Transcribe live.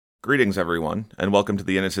Greetings, everyone, and welcome to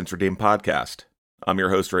the Innocence Redeemed podcast. I'm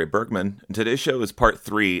your host, Ray Bergman, and today's show is part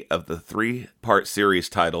 3 of the 3-part series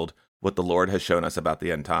titled, What the Lord Has Shown Us About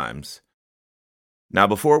the End Times. Now,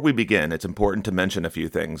 before we begin, it's important to mention a few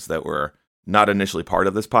things that were not initially part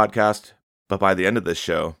of this podcast, but by the end of this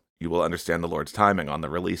show, you will understand the Lord's timing on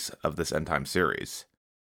the release of this End Time series.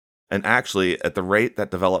 And actually, at the rate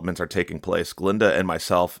that developments are taking place, Glinda and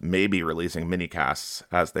myself may be releasing mini-casts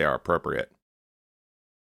as they are appropriate.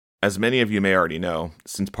 As many of you may already know,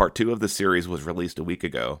 since part 2 of the series was released a week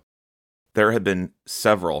ago, there have been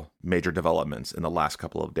several major developments in the last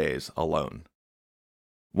couple of days alone.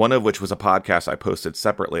 One of which was a podcast I posted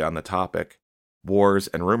separately on the topic, Wars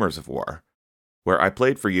and Rumors of War, where I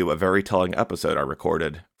played for you a very telling episode I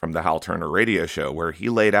recorded from the Hal Turner radio show where he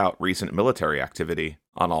laid out recent military activity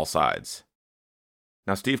on all sides.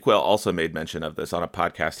 Now, Steve Quayle also made mention of this on a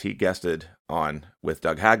podcast he guested on with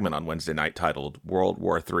Doug Hagman on Wednesday night titled World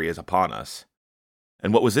War III is Upon Us.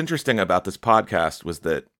 And what was interesting about this podcast was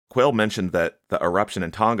that Quayle mentioned that the eruption in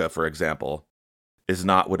Tonga, for example, is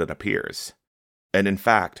not what it appears, and in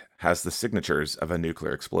fact has the signatures of a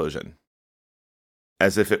nuclear explosion.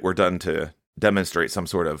 As if it were done to demonstrate some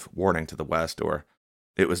sort of warning to the West, or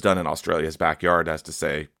it was done in Australia's backyard as to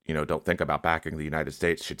say, don't think about backing the United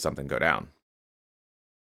States should something go down.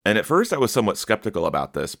 And at first I was somewhat skeptical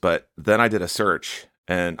about this, but then I did a search,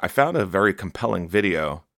 and I found a very compelling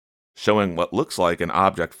video showing what looks like an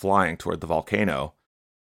object flying toward the volcano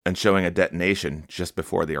and showing a detonation just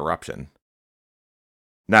before the eruption.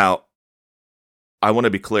 Now, I want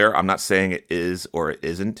to be clear, I'm not saying it is or it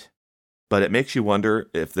isn't, but it makes you wonder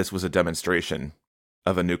if this was a demonstration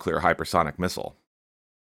of a nuclear hypersonic missile.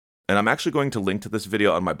 And I'm actually going to link to this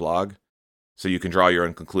video on my blog, so you can draw your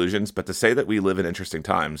own conclusions, but to say that we live in interesting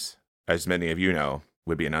times, as many of you know,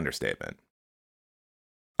 would be an understatement.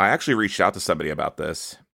 I actually reached out to somebody about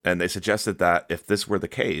this, and they suggested that if this were the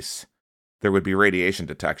case, there would be radiation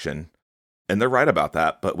detection. And they're right about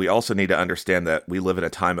that, but we also need to understand that we live in a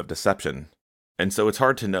time of deception. And so it's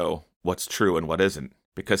hard to know what's true and what isn't,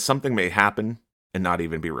 because something may happen and not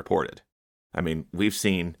even be reported. I mean, we've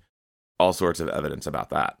seen all sorts of evidence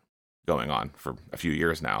about that going on for a few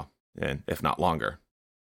years now, and if not longer.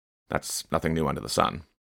 That's nothing new under the sun.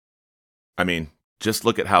 I mean, just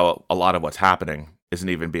look at how a lot of what's happening isn't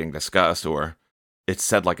even being discussed, or it's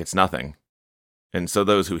said like it's nothing. And so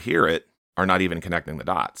those who hear it are not even connecting the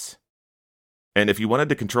dots. And if you wanted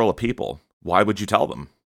to control a people, why would you tell them?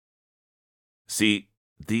 See,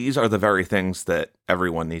 these are the very things that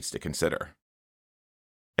everyone needs to consider.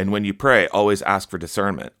 And when you pray, always ask for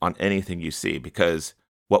discernment on anything you see, because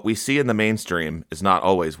what we see in the mainstream is not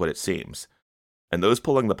always what it seems. And those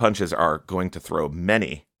pulling the punches are going to throw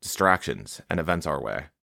many distractions and events our way.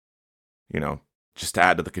 Just to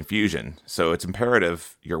add to the confusion. So it's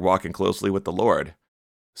imperative you're walking closely with the Lord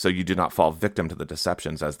so you do not fall victim to the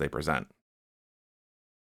deceptions as they present.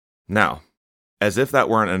 Now, as if that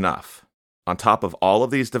weren't enough, on top of all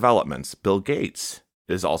of these developments, Bill Gates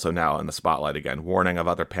is also now in the spotlight again, warning of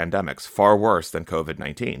other pandemics far worse than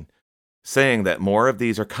COVID-19. Saying that more of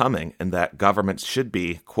these are coming and that governments should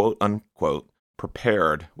be, quote-unquote,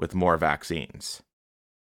 prepared with more vaccines.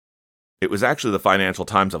 It was actually the Financial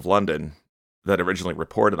Times of London that originally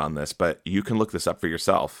reported on this, but you can look this up for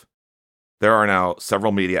yourself. There are now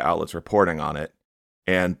several media outlets reporting on it,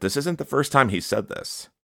 and this isn't the first time he said this.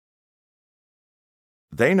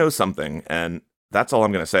 They know something, and that's all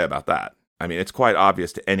I'm going to say about that. I mean, it's quite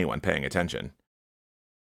obvious to anyone paying attention.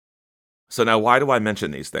 So now, why do I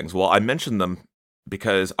mention these things? Well, I mention them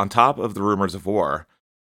because on top of the rumors of war,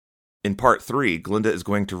 in part 3, Glinda is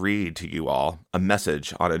going to read to you all a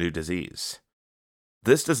message on a new disease.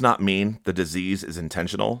 This does not mean the disease is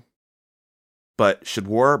intentional, but should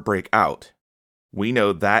war break out, we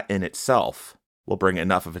know that in itself will bring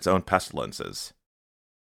enough of its own pestilences.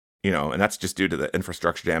 And that's just due to the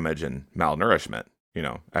infrastructure damage and malnourishment,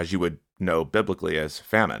 as you would know biblically as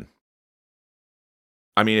famine.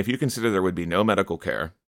 I mean, if you consider there would be no medical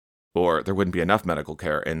care, or there wouldn't be enough medical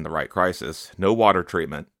care in the right crisis, no water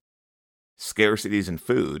treatment, scarcities in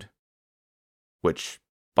food, which,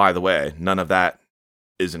 by the way, none of that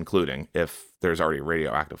is including if there's already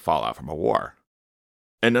radioactive fallout from a war.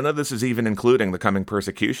 And none of this is even including the coming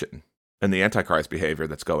persecution and the Antichrist behavior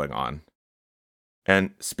that's going on.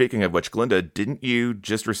 And speaking of which, Glinda, didn't you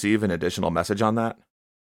just receive an additional message on that?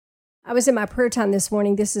 I was in my prayer time this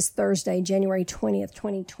morning. This is Thursday, January 20th,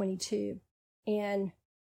 2022. And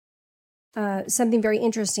something very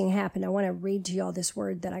interesting happened. I want to read to y'all this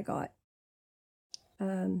word that I got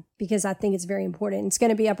because I think it's very important. It's going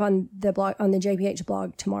to be up on the blog, on the JPH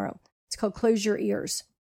blog tomorrow. It's called Close Your Ears.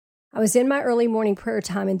 I was in my early morning prayer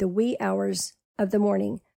time in the wee hours of the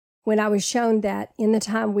morning when I was shown that in the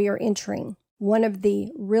time we are entering, one of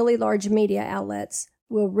the really large media outlets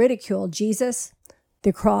will ridicule Jesus,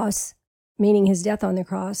 the cross, meaning his death on the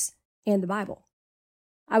cross, and the Bible.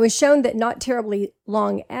 I was shown that not terribly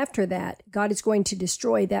long after that, God is going to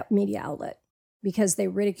destroy that media outlet because they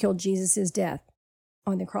ridiculed Jesus' death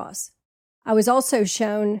on the cross. I was also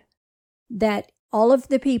shown that all of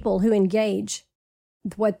the people who engage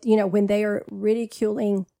when they are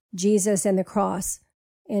ridiculing Jesus and the cross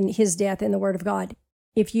and his death and the word of God,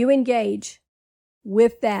 if you engage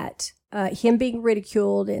with that, him being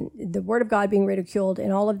ridiculed and the word of God being ridiculed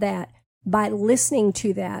and all of that, by listening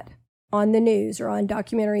to that on the news or on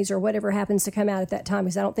documentaries or whatever happens to come out at that time,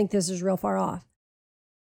 because I don't think this is real far off,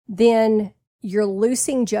 then you're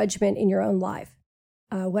losing judgment in your own life.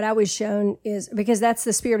 What I was shown is, because that's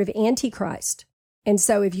the spirit of Antichrist. And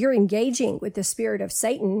so if you're engaging with the spirit of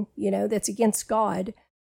Satan, that's against God,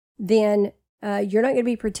 then you're not going to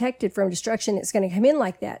be protected from destruction that's going to come in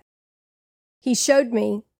like that. He showed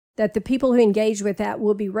me that the people who engage with that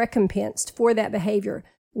will be recompensed for that behavior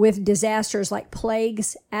with disasters like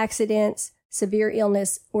plagues, accidents, severe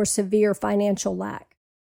illness, or severe financial lack,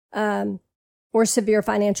 or severe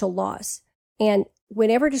financial loss. And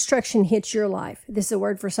whenever destruction hits your life, this is a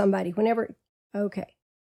word for somebody,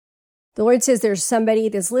 the Lord says there's somebody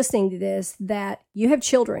that's listening to this, that you have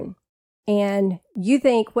children and you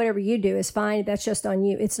think whatever you do is fine. That's just on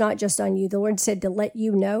you. It's not just on you. The Lord said to let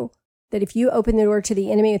you know that if you open the door to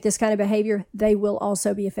the enemy with this kind of behavior, they will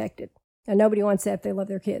also be affected. Now, nobody wants that if they love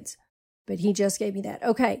their kids, but he just gave me that.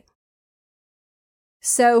 Okay.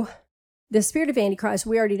 So the spirit of Antichrist,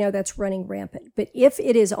 we already know that's running rampant. But if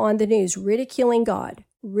it is on the news ridiculing God,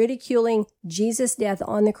 ridiculing Jesus' death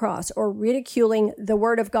on the cross, or ridiculing the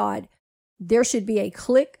word of God, there should be a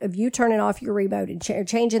click of you turning off your remote and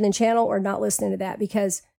changing the channel or not listening to that,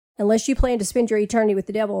 because unless you plan to spend your eternity with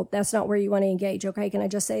the devil, that's not where you want to engage. Okay, can I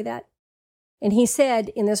just say that? And he said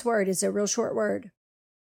in this word, it's a real short word.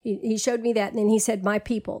 He showed me that, and then he said, my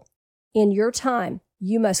people, in your time,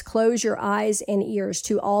 you must close your eyes and ears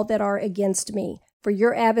to all that are against me. For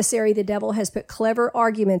your adversary, the devil, has put clever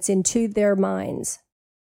arguments into their minds.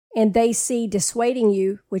 And they see dissuading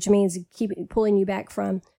you, which means pulling you back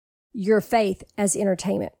from your faith, as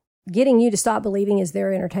entertainment. Getting you to stop believing is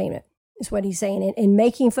their entertainment, is what he's saying. And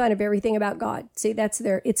making fun of everything about God. See,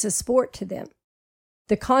 it's a sport to them.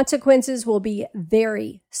 The consequences will be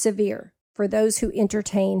very severe for those who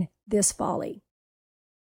entertain this folly.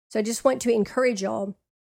 So I just want to encourage y'all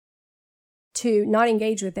to not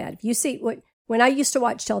engage with that. If you see when I used to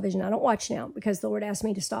watch television, I don't watch now because the Lord asked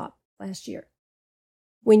me to stop last year.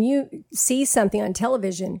 When you see something on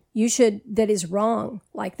television, that is wrong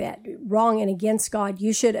like that, wrong and against God,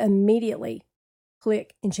 you should immediately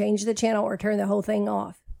click and change the channel or turn the whole thing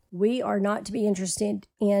off. We are not to be interested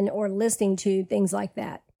in or listening to things like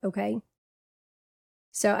that, okay?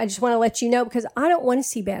 So I just want to let you know, because I don't want to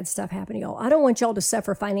see bad stuff happen to y'all. I don't want y'all to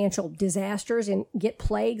suffer financial disasters and get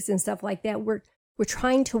plagues and stuff like that. We're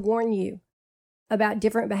trying to warn you about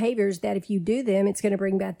different behaviors that if you do them, it's going to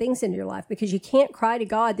bring bad things into your life, because you can't cry to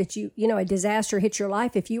God that a disaster hits your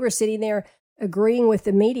life. If you were sitting there agreeing with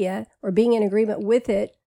the media or being in agreement with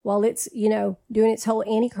it while it's, doing its whole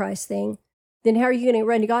Antichrist thing, then how are you going to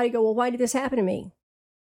run to God and go, well, why did this happen to me?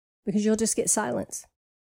 Because you'll just get silence.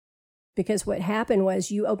 Because what happened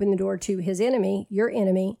was you opened the door to his enemy, your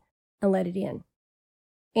enemy, and let it in.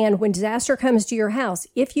 And when disaster comes to your house,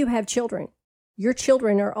 if you have children, your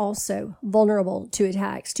children are also vulnerable to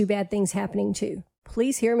attacks, to bad things happening too.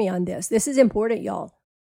 Please hear me on this. This is important, y'all.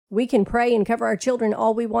 We can pray and cover our children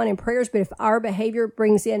all we want in prayers, but if our behavior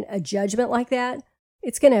brings in a judgment like that,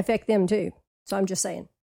 it's going to affect them too. So I'm just saying.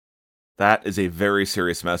 That is a very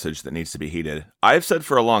serious message that needs to be heeded. I've said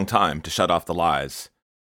for a long time to shut off the lies.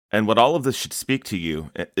 And what all of this should speak to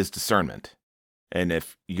you is discernment. And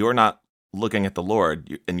if you're not looking at the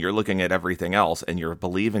Lord and you're looking at everything else and you're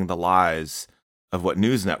believing the lies of what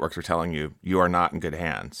news networks are telling you, you are not in good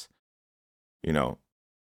hands.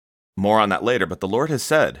 More on that later, but the Lord has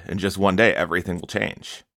said in just one day, everything will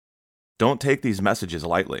change. Don't take these messages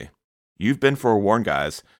lightly. You've been forewarned,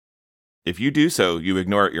 guys. If you do so, you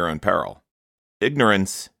ignore at your own peril.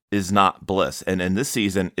 Ignorance is not bliss, and in this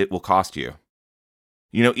season, it will cost you.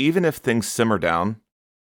 Even if things simmer down,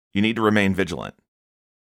 you need to remain vigilant.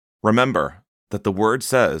 Remember that the word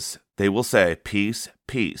says they will say, peace,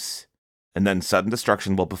 peace, and then sudden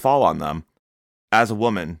destruction will befall on them as a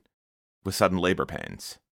woman with sudden labor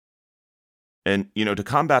pains. And, to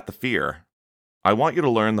combat the fear, I want you to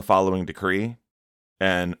learn the following decree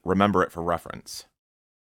and remember it for reference.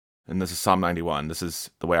 and this is Psalm 91. This is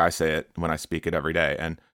the way I say it when I speak it every day.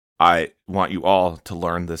 And I want you all to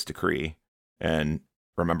learn this decree and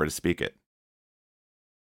remember to speak it.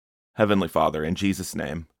 Heavenly Father, in Jesus'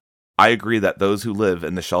 name, I agree that those who live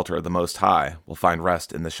in the shelter of the Most High will find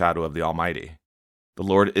rest in the shadow of the Almighty. The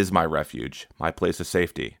Lord is my refuge, my place of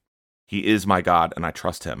safety. He is my God, and I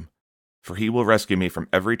trust him, for he will rescue me from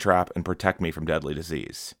every trap and protect me from deadly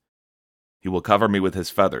disease. He will cover me with his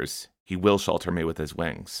feathers. He will shelter me with his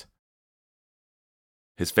wings.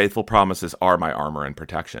 His faithful promises are my armor and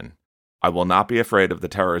protection. I will not be afraid of the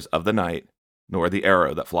terrors of the night, nor the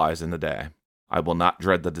arrow that flies in the day. I will not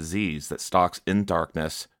dread the disease that stalks in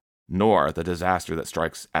darkness, nor the disaster that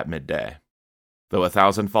strikes at midday. Though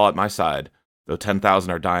 1,000 fall at my side, though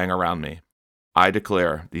 10,000 are dying around me, I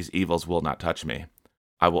declare these evils will not touch me.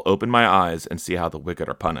 I will open my eyes and see how the wicked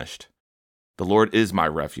are punished. The Lord is my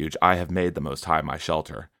refuge. I have made the Most High my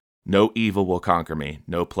shelter. No evil will conquer me.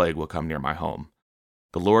 No plague will come near my home.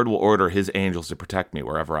 The Lord will order his angels to protect me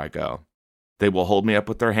wherever I go. They will hold me up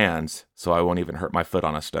with their hands, so I won't even hurt my foot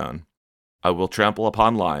on a stone. I will trample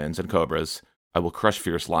upon lions and cobras. I will crush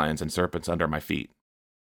fierce lions and serpents under my feet.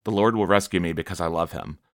 The Lord will rescue me because I love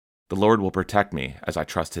him. The Lord will protect me as I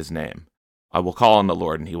trust his name. I will call on the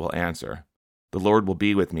Lord and he will answer. The Lord will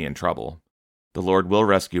be with me in trouble. The Lord will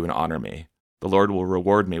rescue and honor me. The Lord will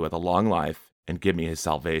reward me with a long life and give me his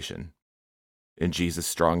salvation. In Jesus'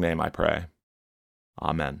 strong name I pray.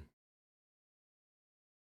 Amen.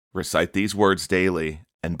 Recite these words daily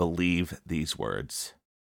and believe these words.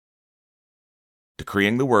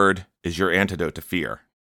 Decreeing the word is your antidote to fear,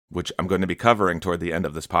 which I'm going to be covering toward the end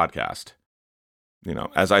of this podcast.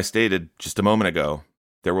 As I stated just a moment ago,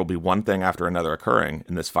 there will be one thing after another occurring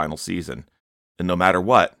in this final season. And no matter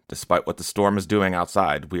what, despite what the storm is doing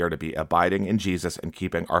outside, we are to be abiding in Jesus and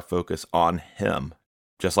keeping our focus on him,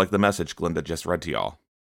 just like the message Glenda just read to y'all.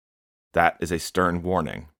 That is a stern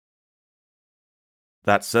warning.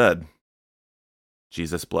 That said,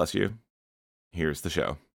 Jesus bless you. Here's the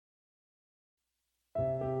show.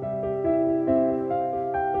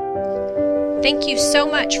 Thank you so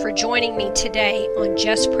much for joining me today on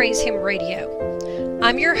Just Praise Him Radio.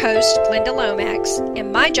 I'm your host, Glenda Lomax,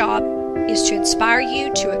 and my job is to inspire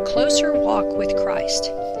you to a closer walk with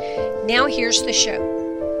Christ. Now here's the show.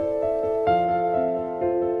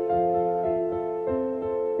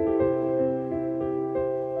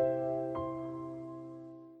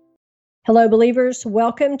 Hello, believers.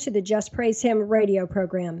 Welcome to the Just Praise Him radio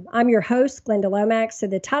program. I'm your host, Glenda Lomax,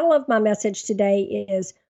 and the title of my message today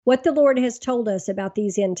is What the Lord Has Told Us About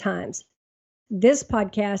These End Times. This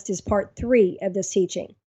podcast is part 3 of this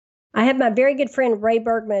teaching. I have my very good friend Ray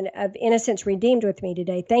Bergman of Innocence Redeemed with me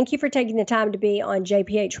today. Thank you for taking the time to be on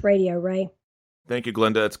JPH Radio, Ray. Thank you,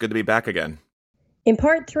 Glenda. It's good to be back again. In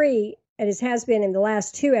part 3, as has been in the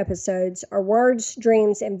last 2 episodes, are words,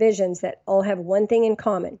 dreams, and visions that all have one thing in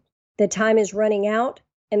common. The time is running out,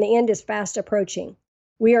 and the end is fast approaching.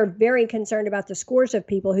 We are very concerned about the scores of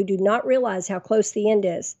people who do not realize how close the end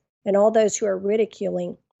is, and all those who are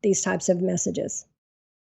ridiculing these types of messages.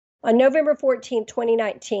 On November 14,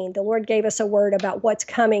 2019, the Lord gave us a word about what's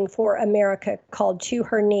coming for America called To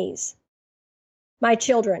Her Knees. My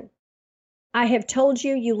children, I have told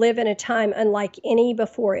you you live in a time unlike any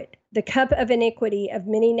before it. The cup of iniquity of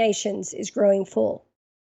many nations is growing full.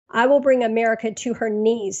 I will bring America to her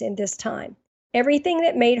knees in this time. Everything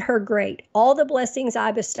that made her great, all the blessings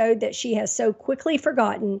I bestowed that she has so quickly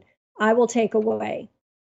forgotten, I will take away.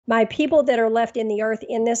 My people that are left in the earth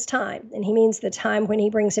in this time, and he means the time when he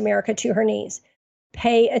brings America to her knees,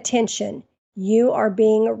 pay attention. You are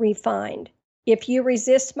being refined. If you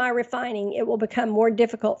resist my refining, it will become more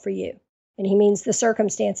difficult for you. And he means the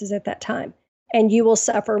circumstances at that time, and you will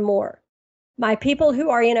suffer more. My people who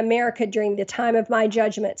are in America during the time of my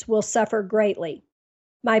judgments will suffer greatly.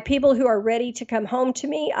 My people who are ready to come home to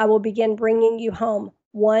me, I will begin bringing you home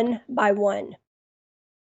one by one.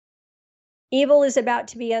 Evil is about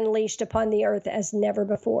to be unleashed upon the earth as never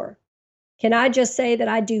before. Can I just say that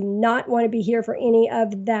I do not want to be here for any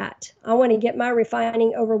of that? I want to get my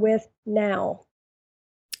refining over with now.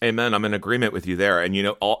 Amen. I'm in agreement with you there. And,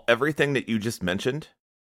 everything that you just mentioned,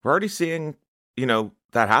 we're already seeing,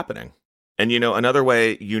 that happening. And, another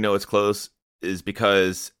way it's close is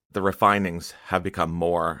because the refinings have become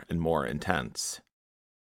more and more intense.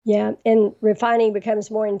 Yeah, and refining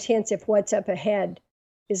becomes more intense if what's up ahead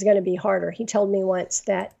is going to be harder. He told me once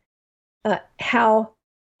that how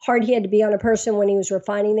hard he had to be on a person when he was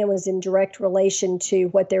refining them was in direct relation to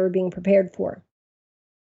what they were being prepared for.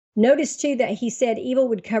 Notice, too, that he said evil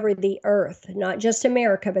would cover the earth, not just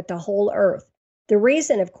America, but the whole earth. The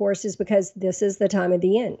reason, of course, is because this is the time of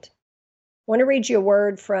the end. want to read you a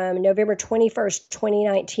word from November 21st,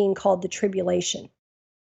 2019 called the tribulation.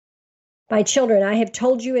 My children, I have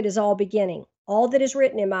told you it is all beginning. All that is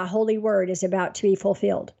written in my holy word is about to be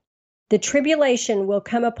fulfilled. The tribulation will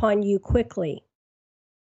come upon you quickly.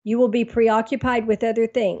 You will be preoccupied with other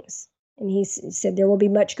things. And he said there will be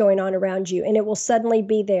much going on around you, and it will suddenly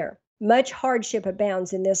be there. Much hardship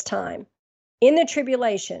abounds in this time. In the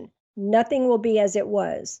tribulation, nothing will be as it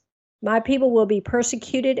was. My people will be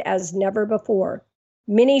persecuted as never before.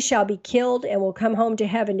 Many shall be killed and will come home to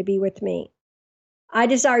heaven to be with me. I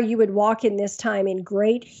desire you would walk in this time in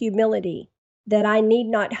great humility, that I need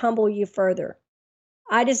not humble you further.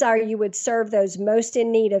 I desire you would serve those most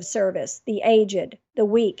in need of service, the aged, the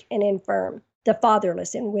weak and infirm, the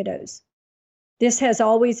fatherless and widows. This has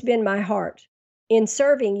always been my heart. In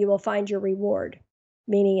serving, you will find your reward,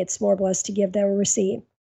 meaning it's more blessed to give than receive,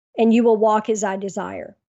 and you will walk as I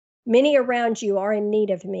desire. Many around you are in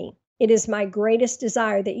need of me. It is my greatest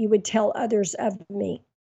desire that you would tell others of me.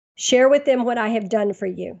 Share with them what I have done for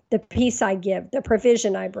you, the peace I give, the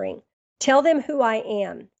provision I bring. Tell them who I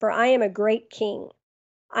am, for I am a great king.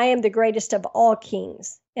 I am the greatest of all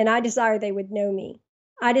kings, and I desire they would know me.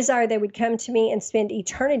 I desire they would come to me and spend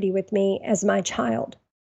eternity with me as my child.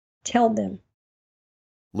 Tell them.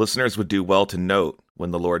 Listeners would do well to note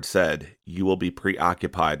when the Lord said, "You will be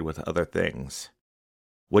preoccupied with other things."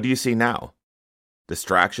 What do you see now?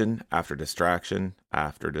 Distraction after distraction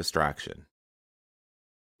after distraction.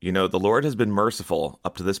 You know, the Lord has been merciful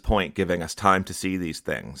up to this point, giving us time to see these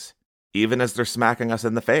things, even as they're smacking us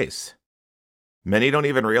in the face. Many don't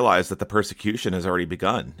even realize that the persecution has already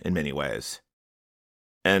begun in many ways.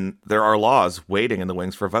 And there are laws waiting in the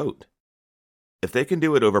wings for vote. If they can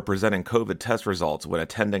do it over presenting COVID test results when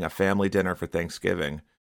attending a family dinner for Thanksgiving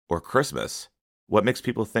or Christmas, what makes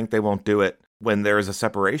people think they won't do it when there is a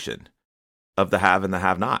separation of the have and the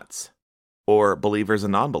have-nots, or believers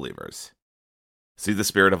and non-believers? See the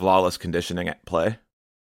spirit of lawless conditioning at play?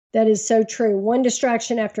 That is so true. One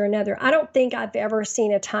distraction after another. I don't think I've ever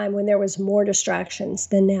seen a time when there was more distractions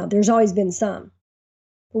than now. There's always been some.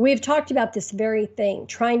 We've talked about this very thing,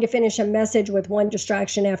 trying to finish a message with one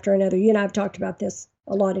distraction after another. You and I have talked about this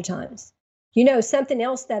a lot of times. You know, something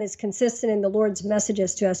else that is consistent in the Lord's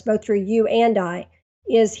messages to us, both through you and I,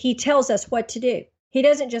 is he tells us what to do. He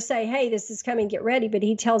doesn't just say, hey, this is coming, get ready, but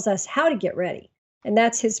he tells us how to get ready. And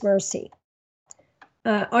that's his mercy.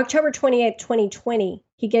 October 28th, 2020,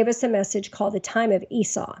 he gave us a message called the time of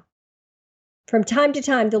Esau. From time to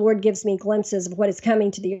time, the Lord gives me glimpses of what is coming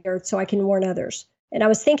to the earth so I can warn others. And I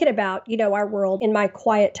was thinking about, our world in my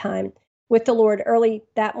quiet time with the Lord early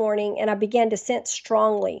that morning, and I began to sense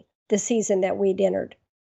strongly the season that we'd entered.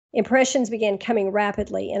 Impressions began coming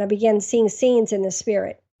rapidly, and I began seeing scenes in the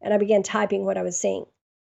spirit, and I began typing what I was seeing.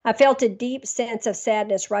 I felt a deep sense of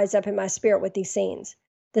sadness rise up in my spirit with these scenes.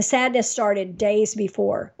 The sadness started days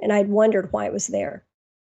before, and I'd wondered why it was there.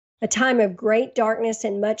 A time of great darkness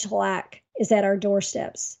and much lack is at our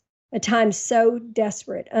doorsteps. A time so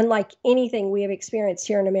desperate, unlike anything we have experienced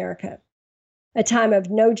here in America. A time of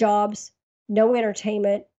no jobs, no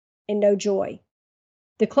entertainment, and no joy.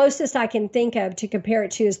 The closest I can think of to compare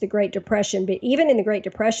it to is the Great Depression, but even in the Great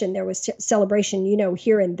Depression, there was celebration,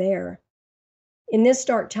 here and there. In this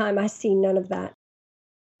dark time, I see none of that.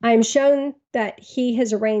 I am shown that he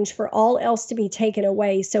has arranged for all else to be taken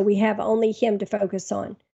away, so we have only him to focus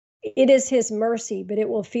on. It is his mercy, but it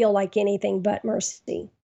will feel like anything but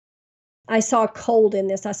mercy. I saw cold in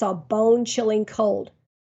this. I saw bone-chilling cold.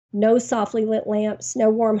 No softly lit lamps,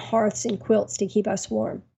 no warm hearths and quilts to keep us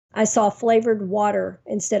warm. I saw flavored water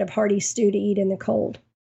instead of hearty stew to eat in the cold.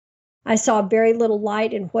 I saw very little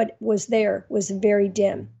light, and what was there was very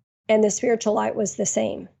dim, and the spiritual light was the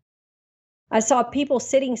same. I saw people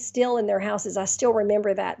sitting still in their houses. I still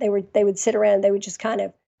remember that. They would sit around, they would just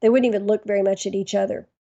they wouldn't even look very much at each other.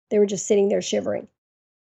 They were just sitting there shivering.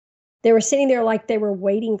 They were sitting there like they were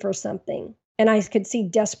waiting for something, and I could see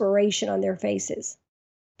desperation on their faces.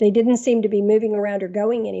 They didn't seem to be moving around or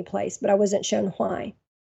going anyplace, but I wasn't shown why.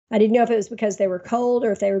 I didn't know if it was because they were cold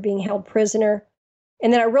or if they were being held prisoner.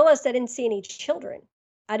 And then I realized I didn't see any children.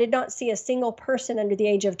 I did not see a single person under the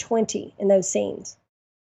age of 20 in those scenes.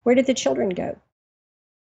 Where did the children go?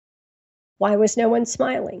 Why was no one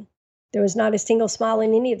smiling? There was not a single smile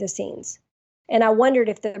in any of the scenes. And I wondered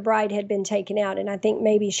if the bride had been taken out, and I think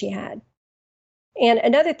maybe she had. And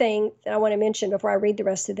another thing that I want to mention before I read the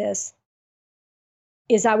rest of this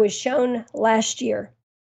is I was shown last year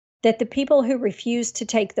that the people who refuse to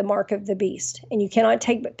take the mark of the beast, and you cannot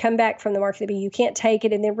come back from the mark of the beast, you can't take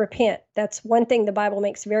it and then repent. That's one thing the Bible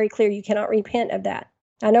makes very clear. You cannot repent of that.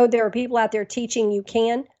 I know there are people out there teaching you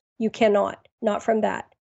cannot, not from that.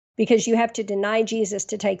 because you have to deny Jesus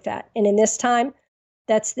to take that. And in this time,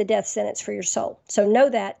 that's the death sentence for your soul. So know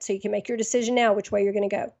that so you can make your decision now which way you're going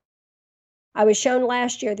to go. I was shown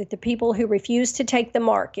last year that the people who refuse to take the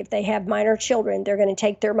mark, if they have minor children, they're going to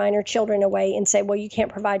take their minor children away and say, well, you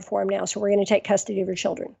can't provide for them now, so we're going to take custody of your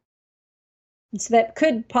children. So that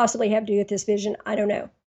could possibly have to do with this vision. I don't know.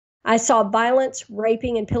 I saw violence,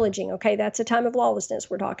 raping, and pillaging. Okay, that's a time of lawlessness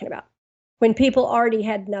we're talking about, when people already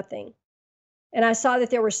had nothing. And I saw that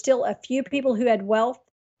there were still a few people who had wealth,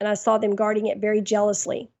 and I saw them guarding it very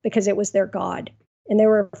jealously because it was their God, and they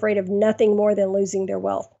were afraid of nothing more than losing their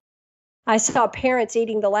wealth. I saw parents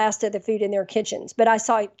eating the last of the food in their kitchens, but I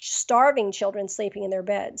saw starving children sleeping in their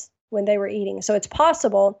beds when they were eating. So it's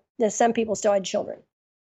possible that some people still had children.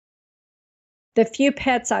 The few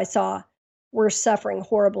pets I saw were suffering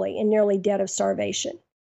horribly and nearly dead of starvation.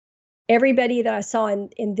 Everybody that I saw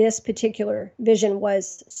in this particular vision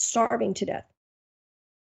was starving to death.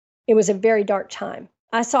 It was a very dark time.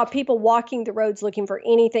 I saw people walking the roads looking for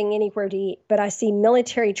anything, anywhere to eat, but I see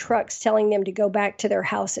military trucks telling them to go back to their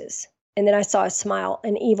houses. And then I saw a smile,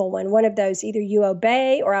 an evil one of those, either you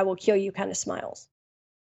obey or I will kill you kind of smiles.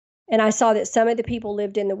 And I saw that some of the people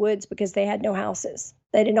lived in the woods because they had no houses.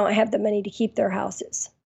 They did not have the money to keep their houses.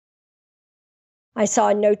 I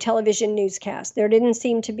saw no television newscast. There didn't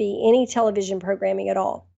seem to be any television programming at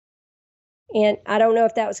all. And I don't know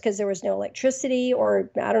if that was because there was no electricity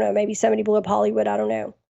or, I don't know, maybe somebody blew up Hollywood. I don't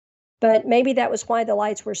know. But maybe that was why the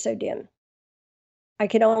lights were so dim. I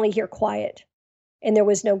could only hear quiet. And there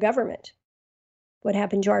was no government. What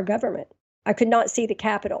happened to our government? I could not see the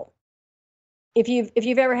Capitol. If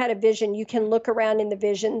you've ever had a vision, you can look around in the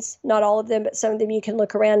visions, not all of them, but some of them you can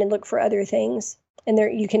look around and look for other things. And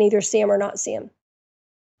there you can either see them or not see them.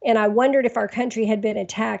 And I wondered if our country had been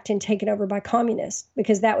attacked and taken over by communists,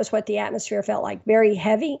 because that was what the atmosphere felt like. Very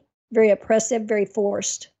heavy, very oppressive, very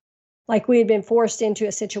forced. Like we had been forced into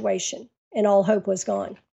a situation and all hope was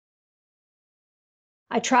gone.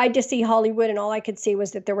 I tried to see Hollywood, and all I could see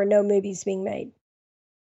was that there were no movies being made.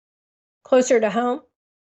 Closer to home,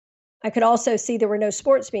 I could also see there were no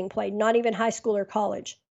sports being played, not even high school or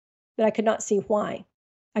college, but I could not see why.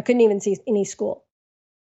 I couldn't even see any school.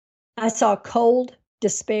 I saw cold,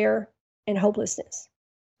 despair, and hopelessness.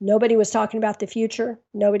 Nobody was talking about the future.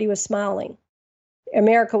 Nobody was smiling.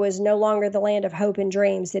 America was no longer the land of hope and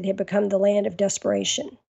dreams. It had become the land of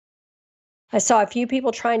desperation. I saw a few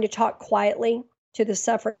people trying to talk quietly to the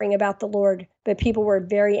suffering about the Lord, but people were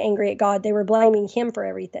very angry at God. They were blaming him for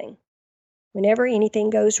everything. Whenever anything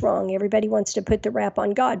goes wrong, everybody wants to put the rap on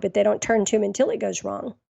God, but they don't turn to him until it goes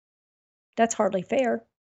wrong. That's hardly fair.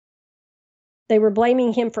 They were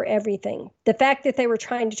blaming him for everything. The fact that they were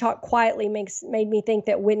trying to talk quietly made me think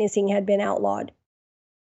that witnessing had been outlawed.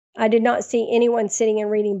 I did not see anyone sitting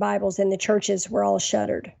and reading Bibles, and the churches were all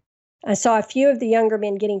shuttered. I saw a few of the younger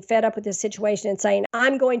men getting fed up with the situation and saying,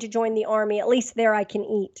 I'm going to join the army. At least there I can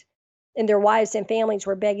eat. And their wives and families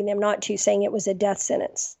were begging them not to, saying it was a death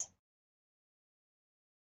sentence.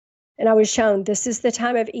 And I was shown this is the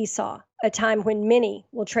time of Esau, a time when many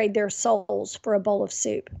will trade their souls for a bowl of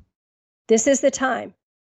soup. This is the time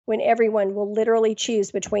when everyone will literally choose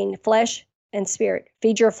between flesh and spirit.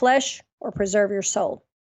 Feed your flesh or preserve your soul.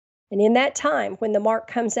 And in that time, when the mark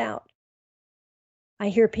comes out, I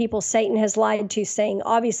hear people Satan has lied to saying,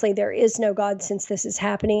 obviously there is no God since this is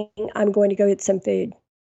happening. I'm going to go get some food.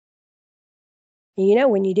 You know,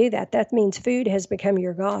 when you do that, that means food has become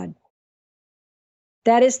your God.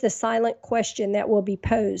 That is the silent question that will be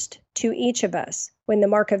posed to each of us when the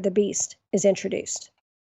mark of the beast is introduced.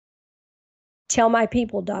 Tell my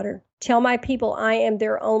people, daughter. Tell my people I am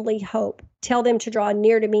their only hope. Tell them to draw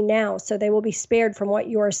near to me now so they will be spared from what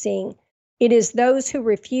you are seeing. It is those who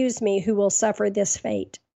refuse me who will suffer this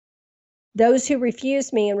fate. Those who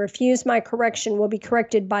refuse me and refuse my correction will be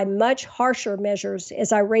corrected by much harsher measures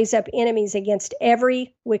as I raise up enemies against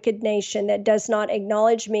every wicked nation that does not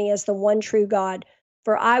acknowledge me as the one true God,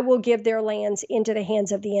 for I will give their lands into the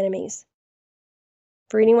hands of the enemies.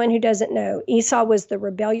 For anyone who doesn't know, Esau was the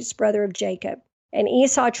rebellious brother of Jacob, and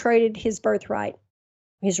Esau traded his birthright,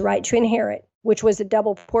 his right to inherit, which was a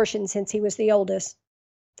double portion since he was the oldest,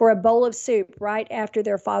 for a bowl of soup right after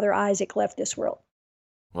their father Isaac left this world.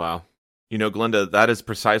 Wow. You know, Glenda, that is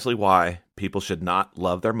precisely why people should not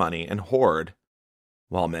love their money and hoard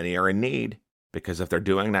while many are in need, because if they're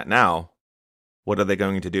doing that now, what are they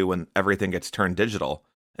going to do when everything gets turned digital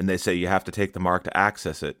and they say you have to take the mark to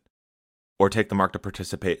access it or take the mark to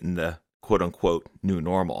participate in the quote-unquote new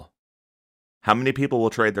normal? How many people will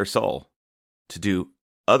trade their soul to do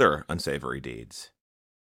other unsavory deeds?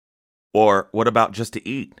 Or what about just to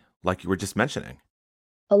eat, like you were just mentioning?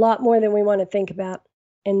 A lot more than we want to think about.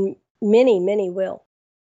 And many will.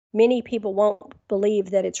 Many people won't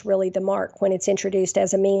believe that it's really the mark when it's introduced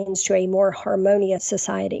as a means to a more harmonious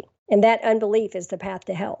society. And that unbelief is the path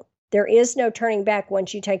to hell. There is no turning back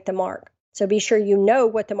once you take the mark. So be sure you know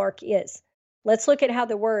what the mark is. Let's look at how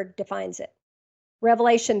the word defines it.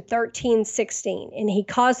 Revelation 13:16, and he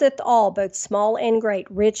causeth all, both small and great,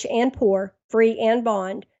 rich and poor, free and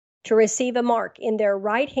bond, to receive a mark in their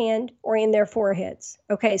right hand or in their foreheads.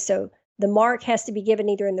 Okay, so the mark has to be given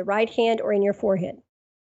either in the right hand or in your forehead.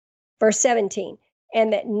 Verse 17,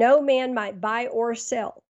 and that no man might buy or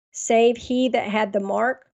sell, save he that had the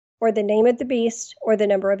mark or the name of the beast or the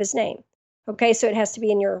number of his name. Okay, so it has to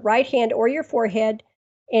be in your right hand or your forehead,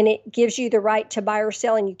 and it gives you the right to buy or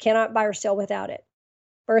sell, and you cannot buy or sell without it.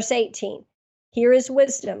 Verse 18, here is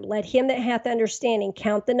wisdom. Let him that hath understanding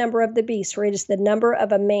count the number of the beast, for it is the number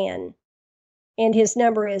of a man, and his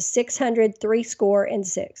number is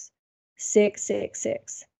 666.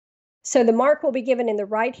 666. So the mark will be given in the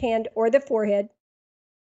right hand or the forehead.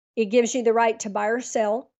 It gives you the right to buy or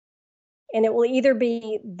sell, and it will either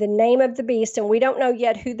be the name of the beast, and we don't know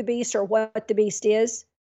yet who the beast or what the beast is,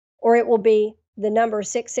 or it will be the number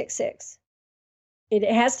 666. It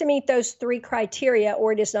has to meet those three criteria,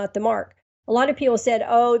 or it is not the mark. A lot of people said,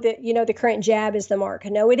 the current jab is the mark.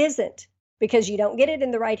 No, it isn't, because you don't get it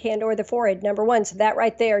in the right hand or the forehead, number one. So that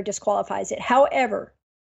right there disqualifies it. However,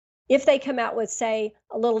 if they come out with, say,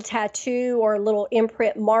 a little tattoo or a little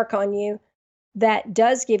imprint mark on you that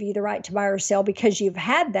does give you the right to buy or sell because you've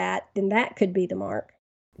had that, then that could be the mark.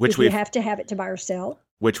 Which you have to have it to buy or sell.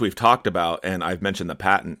 Which we've talked about, and I've mentioned the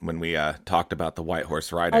patent when we talked about the white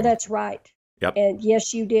horse riding. Oh, that's right. Yep. And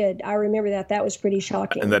yes, you did. I remember that. That was pretty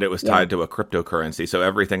shocking. And that it was tied to a cryptocurrency. So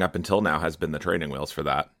everything up until now has been the training wheels for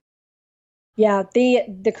that. Yeah,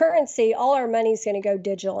 the currency, all our money is going to go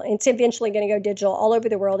digital. It's eventually going to go digital all over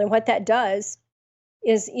the world. And what that does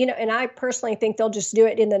is, and I personally think they'll just do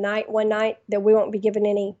it in the night, one night, that we won't be given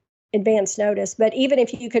any advance notice. But even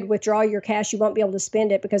if you could withdraw your cash, you won't be able to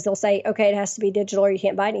spend it because they'll say, okay, it has to be digital or you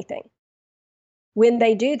can't buy anything. When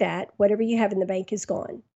they do that, whatever you have in the bank is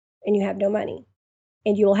gone and you have no money.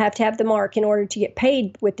 And you will have to have the mark in order to get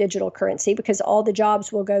paid with digital currency because all the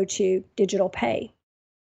jobs will go to digital pay.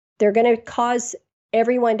 They're going to cause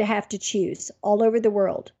everyone to have to choose all over the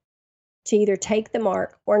world to either take the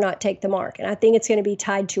mark or not take the mark. And I think it's going to be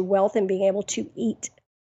tied to wealth and being able to eat.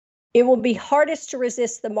 It will be hardest to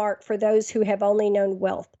resist the mark for those who have only known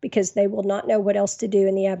wealth because they will not know what else to do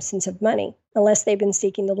in the absence of money unless they've been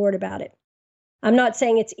seeking the Lord about it. I'm not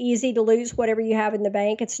saying it's easy to lose whatever you have in the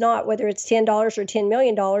bank. It's not. Whether it's $10 or $10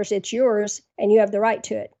 million, it's yours and you have the right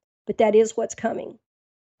to it. But that is what's coming.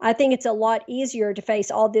 I think it's a lot easier to face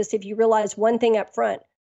all this if you realize one thing up front.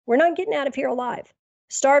 We're not getting out of here alive.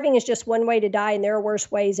 Starving is just one way to die, and there are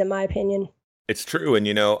worse ways, in my opinion. It's true.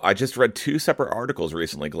 And, I just read 2 separate articles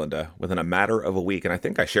recently, Glenda, within a matter of a week, and I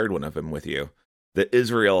think I shared one of them with you, that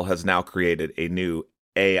Israel has now created a new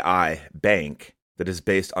AI bank that is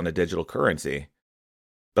based on a digital currency,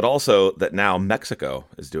 but also that now Mexico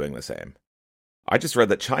is doing the same. I just read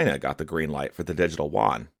that China got the green light for the digital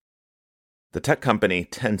yuan. The tech company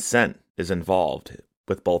Tencent is involved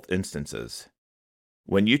with both instances.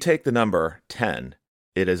 When you take the number 10,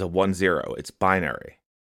 it is a 1-0. It's binary.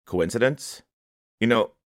 Coincidence?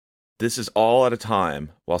 This is all at a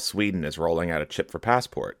time while Sweden is rolling out a chip for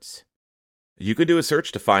passports. You could do a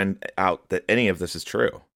search to find out that any of this is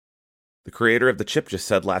true. The creator of the chip just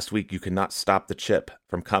said last week you cannot stop the chip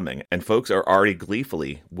from coming, and folks are already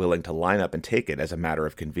gleefully willing to line up and take it as a matter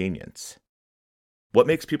of convenience. What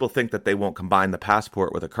makes people think that they won't combine the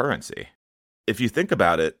passport with a currency? If you think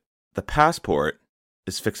about it, the passport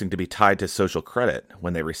is fixing to be tied to social credit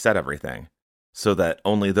when they reset everything, so that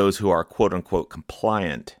only those who are quote-unquote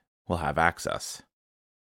compliant will have access.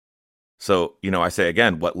 So, I say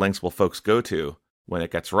again, what lengths will folks go to when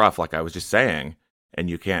it gets rough, like I was just saying, and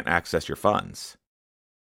you can't access your funds?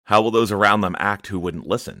 How will those around them act who wouldn't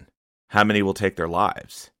listen? How many will take their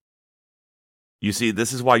lives? You see,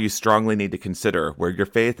 this is why you strongly need to consider where your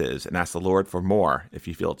faith is and ask the Lord for more if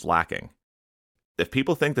you feel it's lacking. If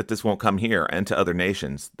people think that this won't come here and to other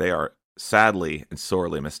nations, they are sadly and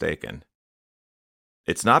sorely mistaken.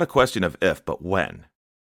 It's not a question of if, but when.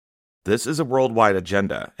 This is a worldwide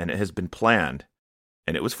agenda, and it has been planned,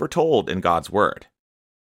 and it was foretold in God's Word.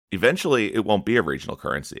 Eventually, it won't be a regional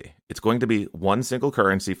currency. It's going to be one single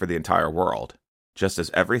currency for the entire world, just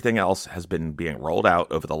as everything else has been being rolled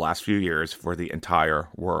out over the last few years for the entire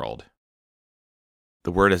world.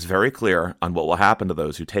 The Word is very clear on what will happen to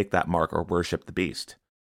those who take that mark or worship the beast.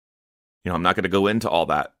 I'm not going to go into all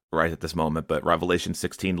that right at this moment, but Revelation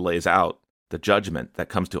 16 lays out the judgment that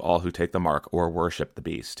comes to all who take the mark or worship the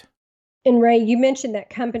beast. And Ray, you mentioned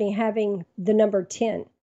that company having the number 10.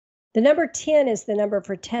 The number 10 is the number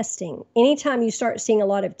for testing. Anytime you start seeing a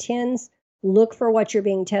lot of 10s, look for what you're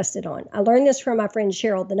being tested on. I learned this from my friend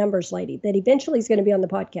Cheryl, the numbers lady, that eventually is going to be on the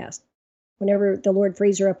podcast whenever the Lord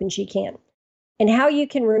frees her up and she can. And how you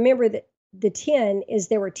can remember that the 10 is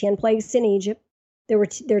there were 10 plagues in Egypt. There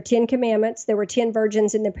are 10 commandments. There were 10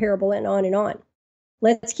 virgins in the parable, and on and on.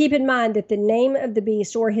 Let's keep in mind that the name of the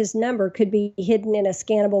beast or his number could be hidden in a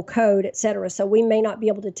scannable code, etc. So we may not be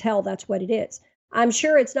able to tell that's what it is. I'm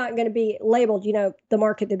sure it's not going to be labeled, the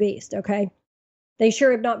mark of the beast, okay? They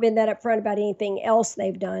sure have not been that upfront about anything else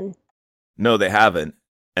they've done. No, they haven't.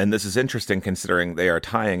 And this is interesting considering they are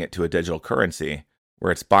tying it to a digital currency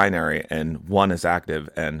where it's binary and 1 is active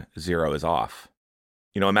and 0 is off.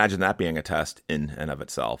 Imagine that being a test in and of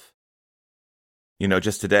itself.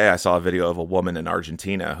 Just today I saw a video of a woman in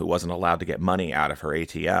Argentina who wasn't allowed to get money out of her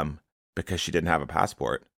ATM because she didn't have a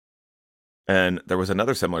passport. And there was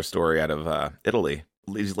another similar story out of Italy.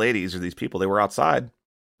 These ladies or these people, they were outside.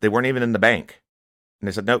 They weren't even in the bank. And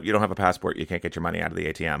they said, nope, you don't have a passport. You can't get your money out of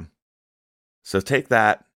the ATM. So take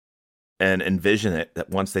that and envision it that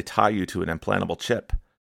once they tie you to an implantable chip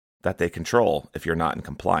that they control if you're not in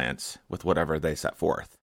compliance with whatever they set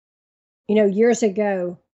forth. Years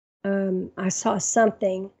ago, I saw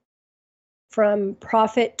something from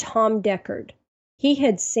Prophet Tom Deckard. He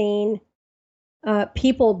had seen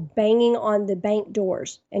people banging on the bank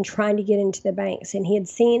doors and trying to get into the banks. And he had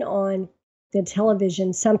seen on the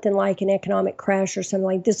television something like an economic crash or something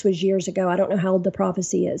like this. Was years ago. I don't know how old the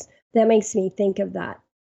prophecy is. That makes me think of that.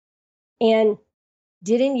 And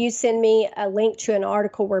didn't you send me a link to an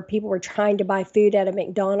article where people were trying to buy food at a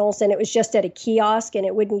McDonald's and it was just at a kiosk and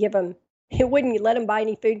it wouldn't let them buy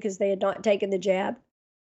any food because they had not taken the jab?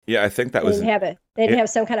 Yeah, I think that they didn't have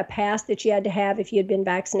some kind of pass that you had to have if you had been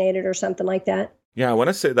vaccinated or something like that. Yeah, I want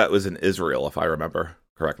to say that was in Israel, if I remember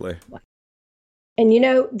correctly. And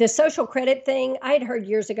the social credit thing, I had heard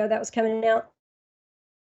years ago that was coming out.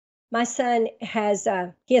 My son has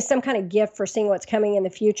some kind of gift for seeing what's coming in the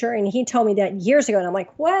future. And he told me that years ago. And I'm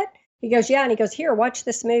like, what? He goes, yeah. And he goes, here, watch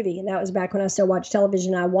this movie. And that was back when I still watched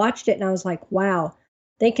television. I watched it and I was like, wow,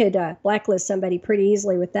 they could blacklist somebody pretty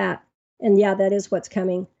easily with that. And yeah, that is what's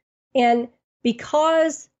coming. And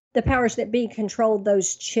because the powers that be controlled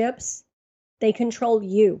those chips, they control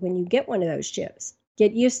you when you get one of those chips.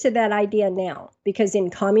 Get used to that idea now, because in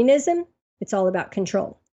communism, it's all about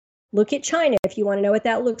control. Look at China if you want to know what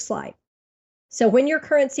that looks like. So when your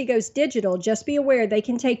currency goes digital, just be aware they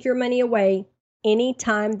can take your money away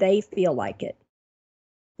anytime they feel like it.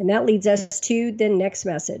 And that leads us to the next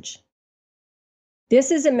message.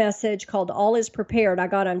 This is a message called All is Prepared I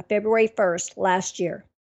got on February 1st last year.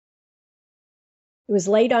 It was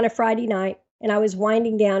late on a Friday night, and I was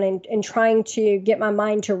winding down and trying to get my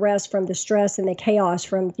mind to rest from the stress and the chaos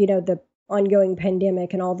from, the ongoing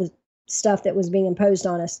pandemic and all the stuff that was being imposed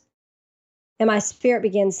on us. And my spirit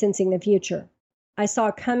began sensing the future. I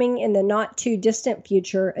saw coming in the not too distant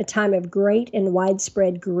future a time of great and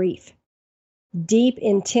widespread grief. Deep,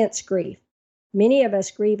 intense grief. Many of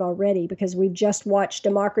us grieve already because we've just watched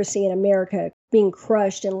democracy in America being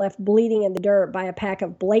crushed and left bleeding in the dirt by a pack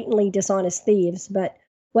of blatantly dishonest thieves. But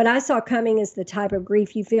what I saw coming is the type of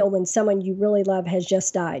grief you feel when someone you really love has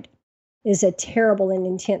just died. It is a terrible and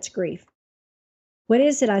intense grief. What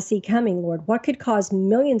is it I see coming, Lord? What could cause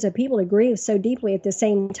millions of people to grieve so deeply at the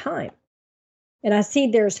same time? And I see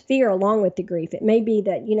there's fear along with the grief. It may be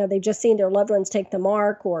that, they've just seen their loved ones take the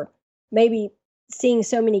mark, or maybe seeing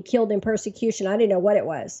so many killed in persecution. I didn't know what it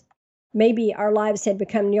was. Maybe our lives had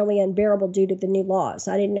become nearly unbearable due to the new laws.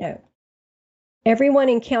 I didn't know. Everyone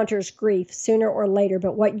encounters grief sooner or later,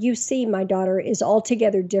 but what you see, my daughter, is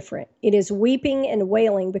altogether different. It is weeping and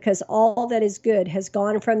wailing because all that is good has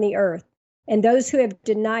gone from the earth, and those who have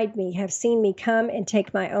denied me have seen me come and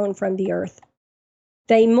take my own from the earth.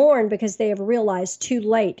 They mourn because they have realized too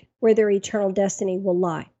late where their eternal destiny will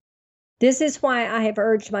lie. This is why I have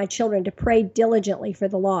urged my children to pray diligently for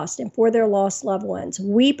the lost and for their lost loved ones.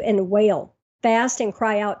 Weep and wail, fast and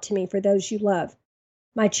cry out to me for those you love.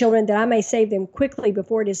 My children, that I may save them quickly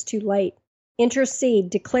before it is too late. Intercede,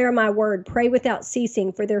 declare my word, pray without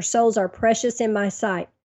ceasing, for their souls are precious in my sight,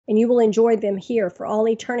 and you will enjoy them here for all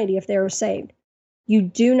eternity if they are saved. You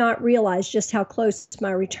do not realize just how close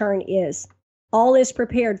my return is. All is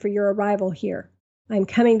prepared for your arrival here. I am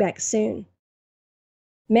coming back soon.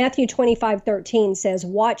 Matthew 25:13 says,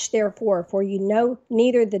 Watch therefore, for you know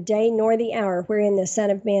neither the day nor the hour wherein the Son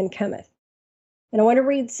of Man cometh. And I want to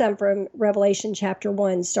read some from Revelation chapter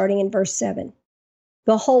 1, starting in verse 7.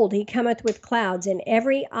 Behold, he cometh with clouds, and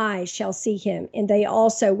every eye shall see him, and they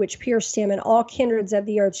also which pierced him, and all kindreds of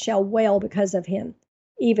the earth shall wail because of him.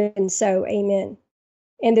 Even so, amen.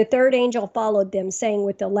 And the third angel followed them, saying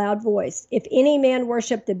with a loud voice, If any man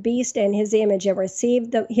worship the beast and his image, and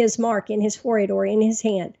receive his mark in his forehead or in his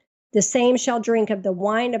hand, the same shall drink of the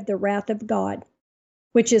wine of the wrath of God,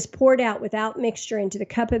 which is poured out without mixture into the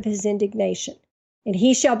cup of his indignation. And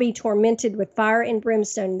he shall be tormented with fire and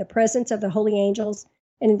brimstone in the presence of the holy angels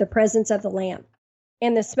and in the presence of the Lamb.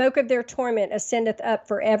 And the smoke of their torment ascendeth up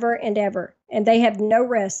forever and ever. And they have no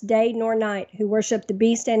rest day nor night, who worship the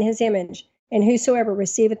beast and his image, and whosoever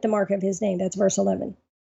receiveth the mark of his name. That's verse 11.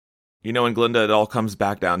 You know, and Glinda, it all comes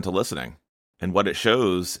back down to listening. And what it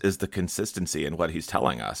shows is the consistency in what he's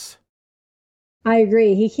telling us. I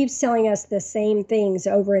agree. He keeps telling us the same things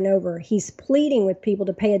over and over. He's pleading with people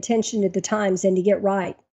to pay attention to the times and to get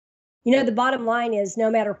right. You know, the bottom line is no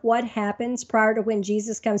matter what happens prior to when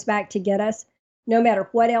Jesus comes back to get us, no matter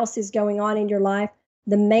what else is going on in your life,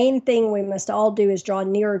 the main thing we must all do is draw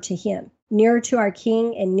nearer to him, nearer to our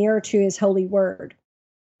King and nearer to his holy word.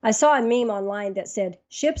 I saw a meme online that said,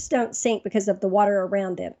 ships don't sink because of the water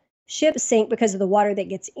around them. Ships sink because of the water that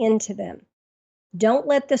gets into them. Don't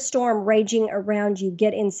let the storm raging around you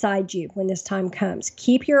get inside you when this time comes.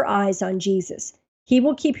 Keep your eyes on Jesus. He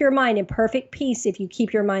will keep your mind in perfect peace if you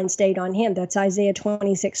keep your mind stayed on him. That's Isaiah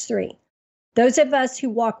 26:3. Those of us who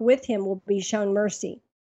walk with him will be shown mercy.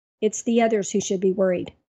 It's the others who should be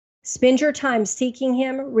worried. Spend your time seeking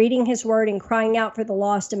him, reading his word, and crying out for the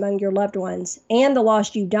lost among your loved ones, and the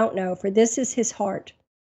lost you don't know, for this is his heart.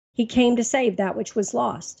 He came to save that which was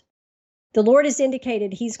lost. The Lord has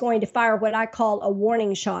indicated he's going to fire what I call a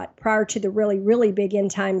warning shot prior to the really, really big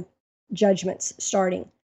end-time judgments starting.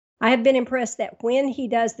 I have been impressed that when he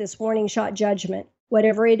does this warning shot judgment,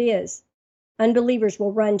 whatever it is, unbelievers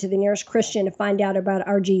will run to the nearest Christian to find out about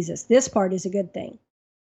our Jesus. This part is a good thing.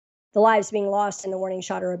 The lives being lost in the warning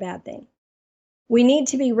shot are a bad thing. We need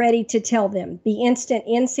to be ready to tell them, be instant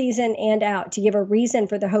in season and out, to give a reason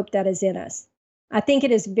for the hope that is in us. I think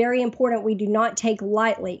it is very important we do not take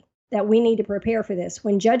lightly that we need to prepare for this.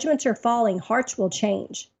 When judgments are falling, hearts will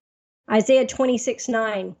change. Isaiah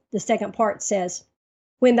 26:9, the second part says,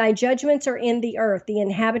 When thy judgments are in the earth, the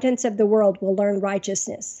inhabitants of the world will learn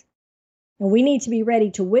righteousness. And we need to be ready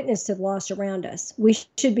to witness to the lost around us. We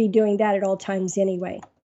should be doing that at all times anyway.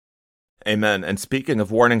 Amen. And speaking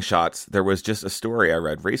of warning shots, there was just a story I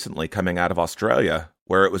read recently coming out of Australia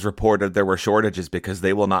where it was reported there were shortages because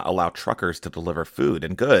they will not allow truckers to deliver food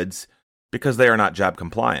and goods because they are not JAB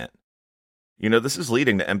compliant. You know, this is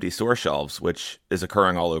leading to empty store shelves, which is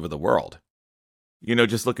occurring all over the world. You know,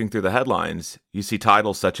 just looking through the headlines, you see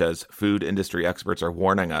titles such as Food Industry Experts are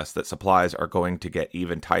warning us that supplies are going to get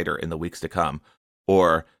even tighter in the weeks to come,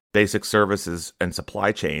 or basic services and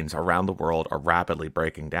supply chains around the world are rapidly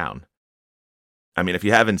breaking down. I mean, if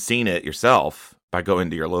you haven't seen it yourself by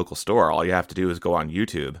going to your local store, all you have to do is go on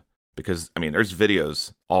YouTube because, I mean, there's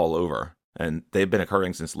videos all over and they've been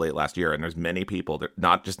occurring since late last year. And there's many people,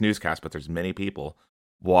 not just newscasts, but there's many people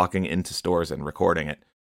walking into stores and recording it.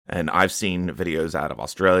 And I've seen videos out of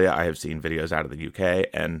Australia. I have seen videos out of the UK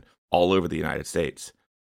and all over the United States.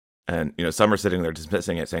 And, you know, some are sitting there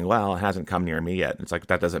dismissing it saying, well, it hasn't come near me yet. And it's like,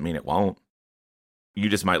 that doesn't mean it won't. You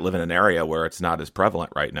just might live in an area where it's not as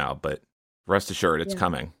prevalent right now, but rest assured, it's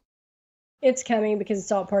coming. It's coming because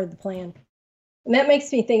it's all part of the plan. And that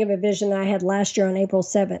makes me think of a vision I had last year on April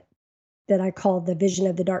 7th that I called the vision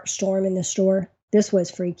of the dark storm in the store. This was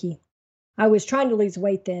freaky. I was trying to lose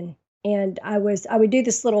weight then. And I would do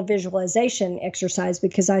this little visualization exercise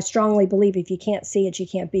because I strongly believe if you can't see it, you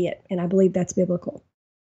can't be it. And I believe that's biblical.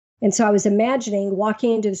 And so I was imagining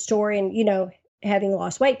walking into the store and, you know, having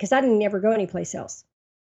lost weight because I didn't never go anyplace else.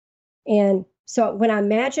 And so when I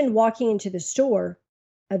imagined walking into the store,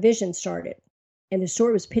 a vision started and the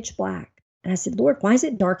store was pitch black. And I said, Lord, why is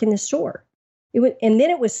it dark in the store? And then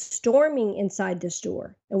it was storming inside the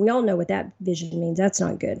store. And we all know what that vision means. That's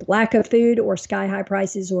not good. Lack of food or sky-high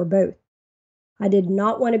prices or both. I did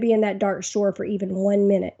not want to be in that dark store for even 1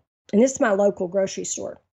 minute. And this is my local grocery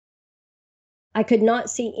store. I could not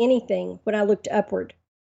see anything when I looked upward.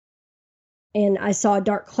 And I saw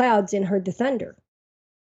dark clouds and heard the thunder.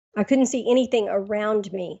 I couldn't see anything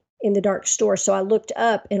around me in the dark store. So I looked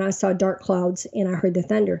up and I saw dark clouds and I heard the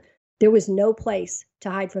thunder. There was no place to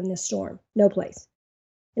hide from this storm. No place.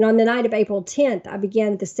 And on the night of April 10th, I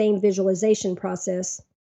began the same visualization process.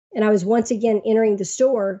 And I was once again entering the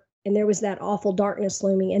store, and there was that awful darkness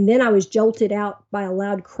looming. And then I was jolted out by a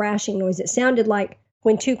loud crashing noise. It sounded like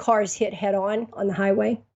when two cars hit head on the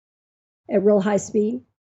highway at real high speed.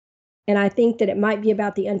 And I think that it might be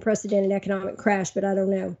about the unprecedented economic crash, but I don't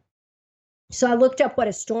know. So I looked up what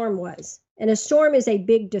a storm was. And a storm is a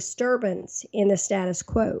big disturbance in the status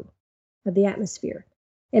quo of the atmosphere.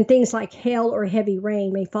 And things like hail or heavy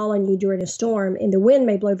rain may fall on you during a storm, and the wind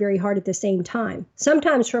may blow very hard at the same time,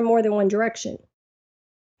 sometimes from more than one direction.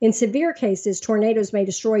 In severe cases, tornadoes may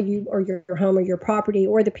destroy you or your home or your property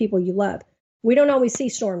or the people you love. We don't always see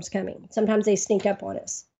storms coming. Sometimes they sneak up on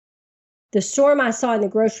us. The storm I saw in the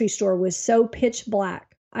grocery store was so pitch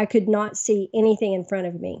black, I could not see anything in front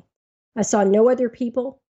of me. I saw no other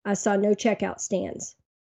people. I saw no checkout stands.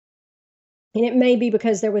 And it may be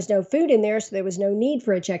because there was no food in there, so there was no need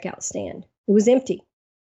for a checkout stand. It was empty.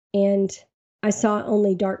 And I saw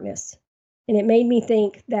only darkness. And it made me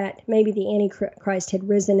think that maybe the Antichrist had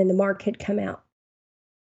risen and the mark had come out.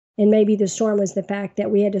 And maybe the storm was the fact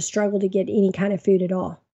that we had to struggle to get any kind of food at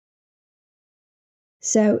all.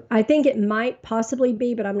 So I think it might possibly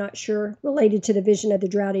be, but I'm not sure, related to the vision of the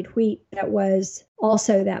droughted wheat that was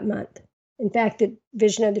also that month. In fact, the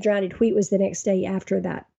vision of the droughted wheat was the next day after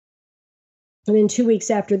that. And then 2 weeks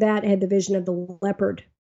after that, I had the vision of the leopard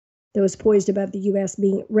that was poised above the U.S.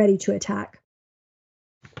 being ready to attack.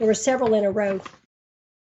 There were several in a row.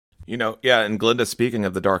 Yeah, and Glenda, speaking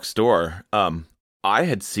of the dark store, I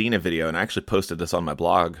had seen a video, and I actually posted this on my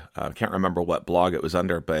blog. I can't remember what blog it was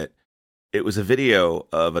under, but it was a video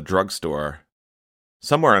of a drugstore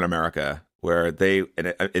somewhere in America where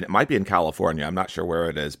it might be in California, I'm not sure where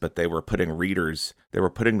it is, but they were putting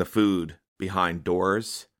the food behind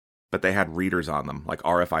doors, but they had readers on them, like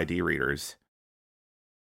RFID readers.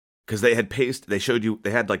 Because they had they showed you,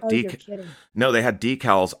 they had like, they had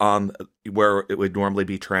decals on where it would normally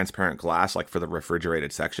be transparent glass, like for the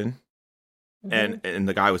refrigerated section. Mm-hmm. And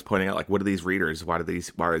the guy was pointing out, like, what are these readers? Why are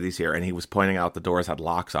these here? And he was pointing out the doors had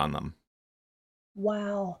locks on them.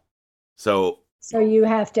 Wow. So you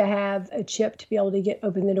have to have a chip to be able to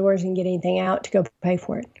open the doors and get anything out to go pay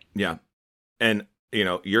for it. Yeah. And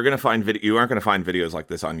you're going to find you aren't going to find videos like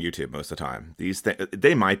this on YouTube most of the time.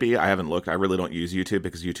 They might be. I haven't looked. I really don't use YouTube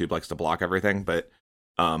because YouTube likes to block everything. But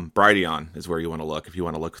Brighteon is where you want to look if you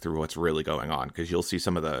want to look through what's really going on, because you'll see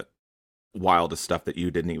some of the wildest stuff that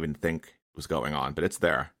you didn't even think was going on, but it's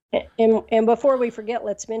there. And before we forget,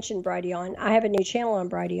 let's mention Brighteon. I have a new channel on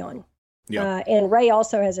Brighteon. Yeah. And Ray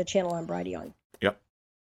also has a channel on Brighteon. Yep.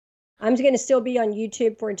 I'm going to still be on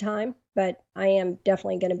YouTube for a time, but I am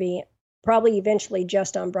definitely going to be probably eventually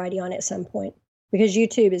just on Brighteon at some point, because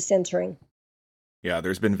YouTube is censoring. Yeah,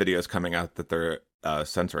 there's been videos coming out that they're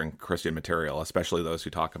censoring Christian material, especially those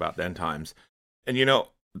who talk about the end times. And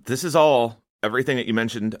this is everything that you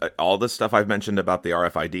mentioned, all the stuff I've mentioned about the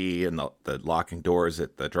RFID and the locking doors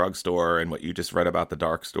at the drugstore and what you just read about the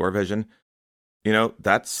dark store vision,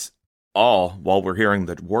 that's all while we're hearing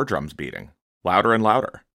the war drums beating louder and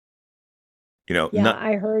louder.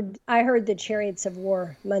 I heard the chariots of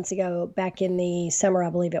war months ago, back in the summer, I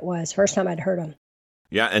believe it was. First time I'd heard them.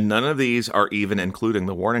 Yeah, and none of these are even including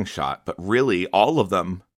the warning shot, but really all of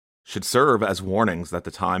them should serve as warnings that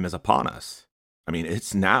the time is upon us. I mean,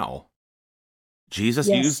 it's now. Jesus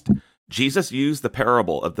used the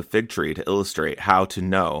parable of the fig tree to illustrate how to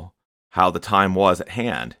know how the time was at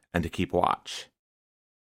hand and to keep watch.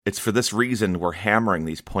 It's for this reason we're hammering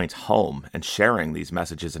these points home and sharing these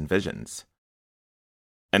messages and visions.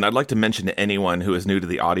 And I'd like to mention to anyone who is new to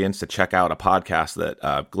the audience to check out a podcast that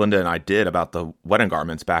Glenda and I did about the wedding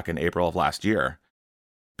garments back in April of last year.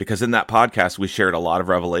 Because in that podcast, we shared a lot of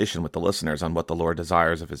revelation with the listeners on what the Lord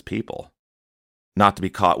desires of his people. Not to be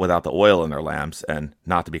caught without the oil in their lamps, and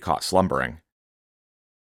not to be caught slumbering.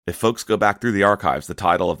 If folks go back through the archives, the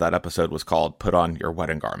title of that episode was called Put On Your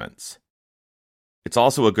Wedding Garments. It's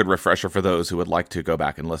also a good refresher for those who would like to go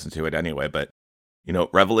back and listen to it anyway, but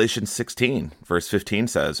Revelation 16, verse 15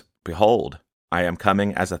 says, "Behold, I am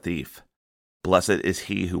coming as a thief. Blessed is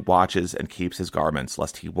he who watches and keeps his garments,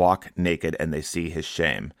 lest he walk naked and they see his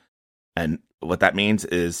shame." And what that means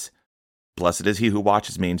is, blessed is he who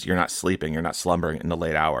watches means you're not sleeping, you're not slumbering in the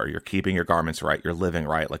late hour. You're keeping your garments right, you're living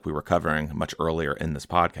right, like we were covering much earlier in this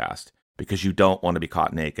podcast, because you don't want to be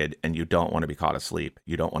caught naked and you don't want to be caught asleep.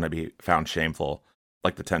 You don't want to be found shameful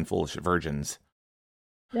like the 10 foolish virgins.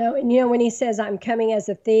 No, and when he says, "I'm coming as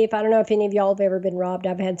a thief," I don't know if any of y'all have ever been robbed.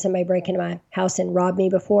 I've had somebody break into my house and rob me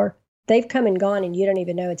before. They've come and gone, and you don't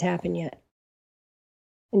even know it's happened yet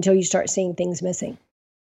until you start seeing things missing.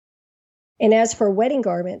 And as for wedding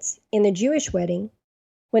garments, in the Jewish wedding,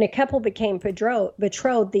 when a couple became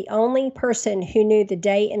betrothed, the only person who knew the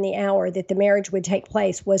day and the hour that the marriage would take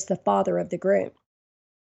place was the father of the groom.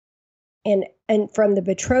 And from the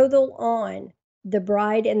betrothal on, the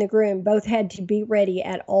bride and the groom both had to be ready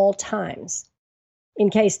at all times in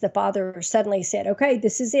case the father suddenly said, okay,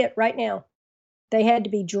 this is it right now. They had to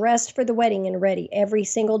be dressed for the wedding and ready every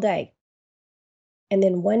single day. And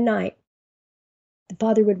then one night, the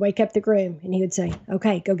father would wake up the groom and he would say,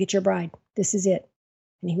 okay, go get your bride. This is it.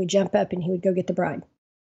 And he would jump up and he would go get the bride.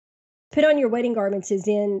 Put On Your Wedding Garments is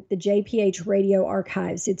in the JPH Radio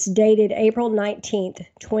Archives. It's dated April 19th,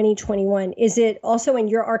 2021. Is it also in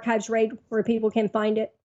your archives, Ray, where people can find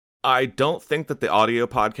it? I don't think that the audio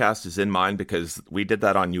podcast is in mine because we did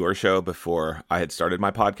that on your show before I had started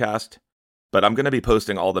my podcast. But I'm going to be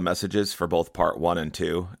posting all the messages for both part 1 and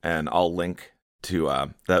 2, and I'll link to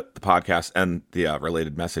the podcast and the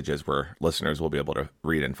related messages where listeners will be able to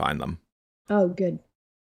read and find them. Oh, good.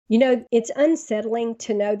 You know, it's unsettling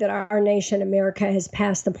to know that our nation, America, has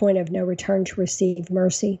passed the point of no return to receive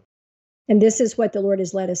mercy. And this is what the Lord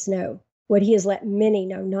has let us know, what he has let many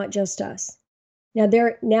know, not just us. Now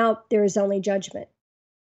there is only judgment.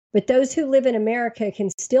 But those who live in America can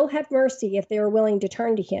still have mercy if they are willing to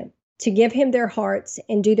turn to him, to give him their hearts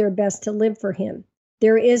and do their best to live for him.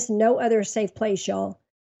 There is no other safe place, y'all.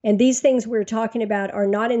 And these things we're talking about are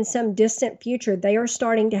not in some distant future. They are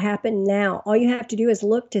starting to happen now. All you have to do is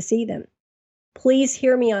look to see them. Please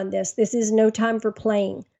hear me on this. This is no time for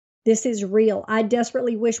playing. This is real. I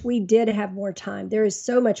desperately wish we did have more time. There is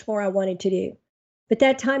so much more I wanted to do. But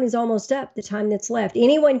that time is almost up, the time that's left.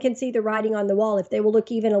 Anyone can see the writing on the wall if they will look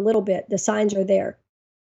even a little bit. The signs are there.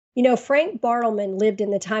 You know, Frank Bartleman lived in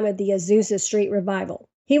the time of the Azusa Street revival.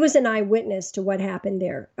 He was an eyewitness to what happened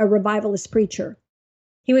there, a revivalist preacher.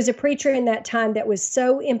 He was a preacher in that time that was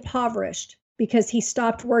so impoverished because he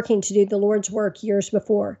stopped working to do the Lord's work years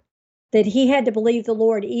before, that he had to believe the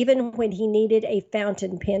Lord even when he needed a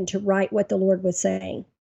fountain pen to write what the Lord was saying.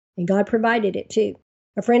 And God provided it too.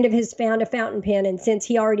 A friend of his found a fountain pen, and since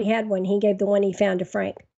he already had one, he gave the one he found to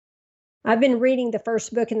Frank. I've been reading the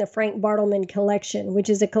first book in the Frank Bartleman collection, which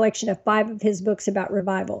is a collection of 5 of his books about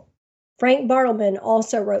revival. Frank Bartleman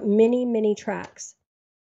also wrote many, many tracts.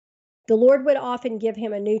 The Lord would often give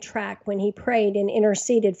him a new tract when he prayed and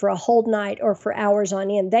interceded for a whole night or for hours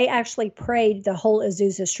on end. They actually prayed the whole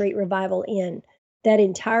Azusa Street revival in. That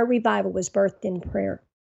entire revival was birthed in prayer.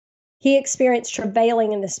 He experienced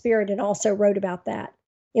travailing in the Spirit and also wrote about that.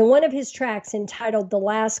 In one of his tracts entitled The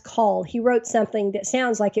Last Call, he wrote something that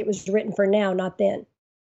sounds like it was written for now, not then.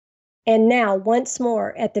 And now, once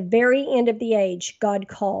more, at the very end of the age, God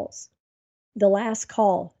calls. The last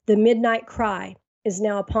call, the midnight cry, is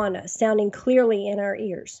now upon us, sounding clearly in our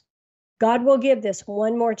ears. God will give this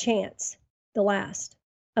one more chance, the last,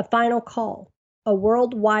 a final call, a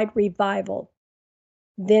worldwide revival,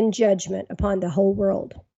 then judgment upon the whole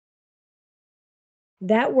world.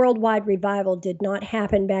 That worldwide revival did not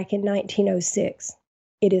happen back in 1906.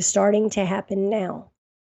 It is starting to happen now.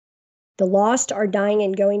 The lost are dying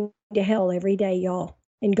and going to hell every day, y'all.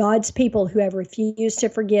 And God's people who have refused to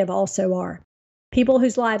forgive also are. People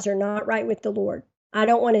whose lives are not right with the Lord. I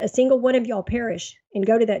don't want a single one of y'all perish and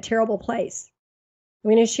go to that terrible place. I'm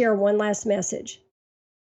going to share one last message.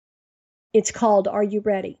 It's called, Are You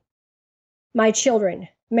Ready? My children,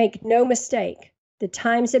 make no mistake. The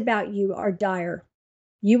times about you are dire.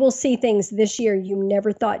 You will see things this year you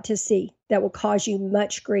never thought to see that will cause you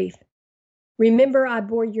much grief. Remember, I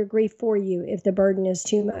bore your grief for you if the burden is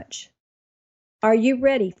too much. Are you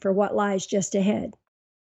ready for what lies just ahead?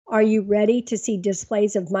 Are you ready to see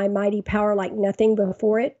displays of my mighty power like nothing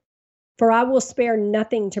before it? For I will spare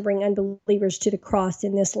nothing to bring unbelievers to the cross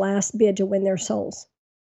in this last bid to win their souls.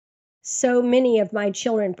 So many of my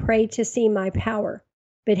children pray to see my power,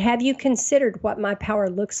 but have you considered what my power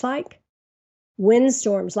looks like?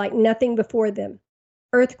 Windstorms like nothing before them,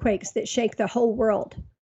 earthquakes that shake the whole world,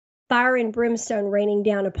 fire and brimstone raining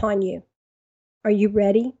down upon you. Are you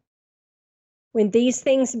ready? When these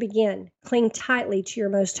things begin, cling tightly to your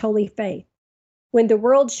most holy faith. When the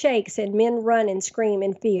world shakes and men run and scream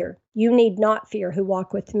in fear, you need not fear who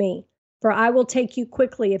walk with me, for I will take you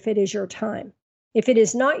quickly if it is your time. If it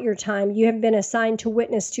is not your time, you have been assigned to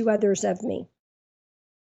witness to others of me.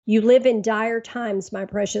 You live in dire times, my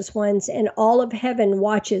precious ones, and all of heaven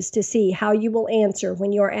watches to see how you will answer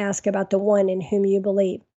when you are asked about the one in whom you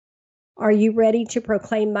believe. Are you ready to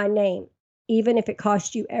proclaim my name, even if it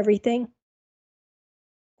costs you everything?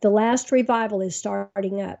 The last revival is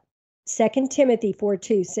starting up. 2 Timothy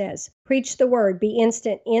 4:2 says, Preach the word, be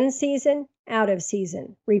instant in season, out of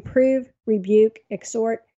season. Reprove, rebuke,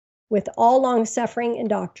 exhort, with all longsuffering and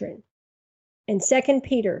doctrine. And 2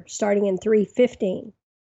 Peter, starting in 3:15.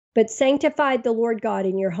 But sanctify the Lord God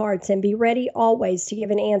in your hearts, and be ready always to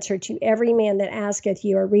give an answer to every man that asketh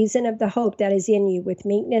you a reason of the hope that is in you with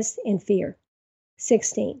meekness and fear.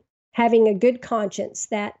 16. Having a good conscience,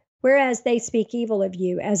 that Whereas they speak evil of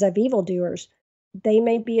you as of evildoers, they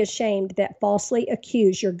may be ashamed that falsely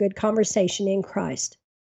accuse your good conversation in Christ.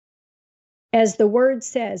 As the word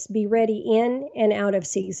says, be ready in and out of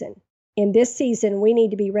season. In this season, we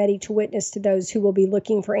need to be ready to witness to those who will be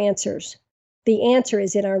looking for answers. The answer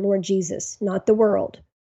is in our Lord Jesus, not the world.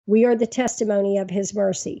 We are the testimony of his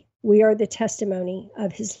mercy. We are the testimony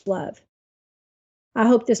of his love. I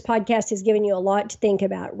hope this podcast has given you a lot to think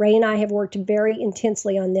about. Ray and I have worked very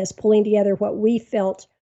intensely on this, pulling together what we felt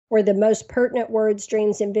were the most pertinent words,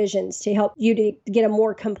 dreams, and visions to help you to get a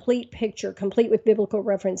more complete picture, complete with biblical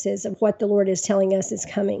references of what the Lord is telling us is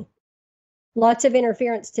coming. Lots of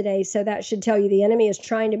interference today, so that should tell you the enemy is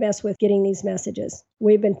trying to mess with getting these messages.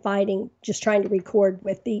 We've been fighting, just trying to record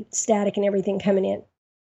with the static and everything coming in.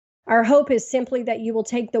 Our hope is simply that you will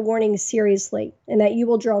take the warnings seriously and that you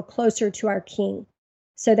will draw closer to our King,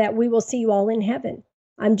 so that we will see you all in heaven.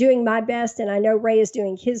 I'm doing my best, and I know Ray is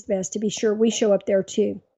doing his best to be sure we show up there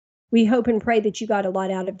too. We hope and pray that you got a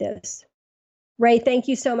lot out of this. Ray, thank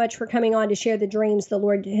you so much for coming on to share the dreams the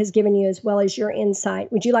Lord has given you as well as your insight.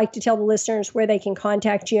 Would you like to tell the listeners where they can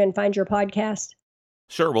contact you and find your podcast?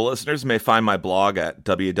 Sure. Well, listeners may find my blog at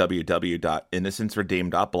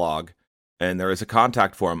www.innocenceredeemed.blog, and there is a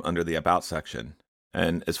contact form under the About section.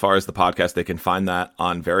 And as far as the podcast, they can find that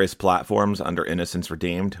on various platforms under Innocence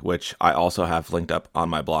Redeemed, which I also have linked up on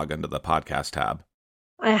my blog under the podcast tab.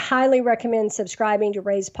 I highly recommend subscribing to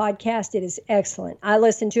Ray's podcast. It is excellent. I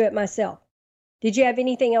listened to it myself. Did you have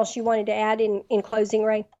anything else you wanted to add in closing,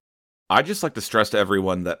 Ray? I'd just like to stress to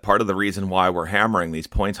everyone that part of the reason why we're hammering these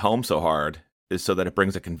points home so hard is so that it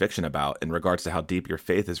brings a conviction about in regards to how deep your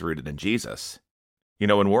faith is rooted in Jesus. You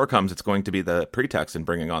know, when war comes, it's going to be the pretext in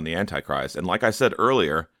bringing on the Antichrist. And like I said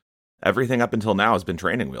earlier, everything up until now has been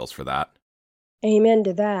training wheels for that. Amen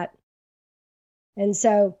to that. And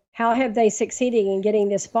so, how have they succeeded in getting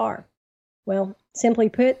this far? Well, simply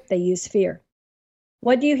put, they use fear.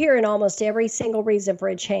 What do you hear in almost every single reason for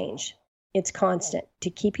a change? It's constant, to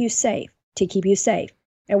keep you safe, to keep you safe.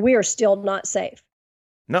 And we are still not safe.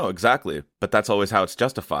 No, exactly. But that's always how it's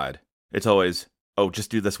justified. It's always, oh, just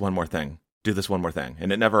do this one more thing. Do this one more thing.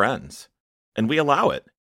 And it never ends. And we allow it.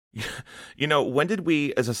 You know, when did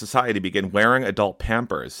we as a society begin wearing adult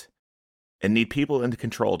Pampers and need people in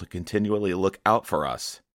control to continually look out for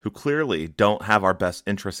us who clearly don't have our best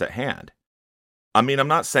interests at hand? I mean, I'm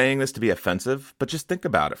not saying this to be offensive, but just think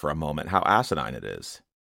about it for a moment, how asinine it is.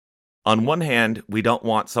 On one hand, we don't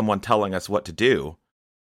want someone telling us what to do,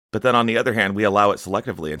 but then on the other hand, we allow it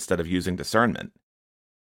selectively instead of using discernment.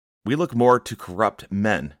 We look more to corrupt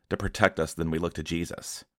men to protect us than we look to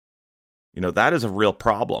Jesus. You know, that is a real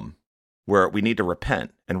problem where we need to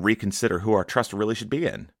repent and reconsider who our trust really should be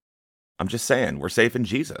in. I'm just saying, we're safe in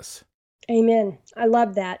Jesus. Amen. I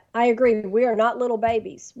love that. I agree. We are not little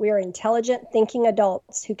babies. We are intelligent, thinking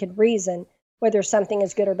adults who can reason whether something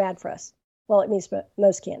is good or bad for us. Well, at least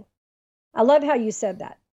most can. I love how you said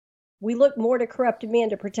that. We look more to corrupted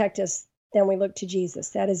men to protect us than we look to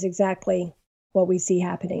Jesus. That is exactly what we see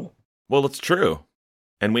happening. Well, it's true.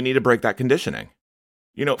 And we need to break that conditioning.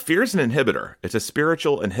 You know, fear is an inhibitor. It's a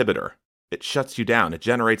spiritual inhibitor. It shuts you down. It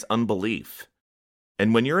generates unbelief.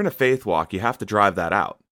 And when you're in a faith walk, you have to drive that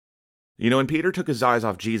out. You know, when Peter took his eyes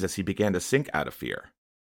off Jesus, he began to sink out of fear.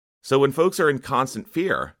 So when folks are in constant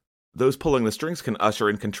fear, those pulling the strings can usher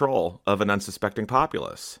in control of an unsuspecting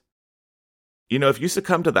populace. You know, if you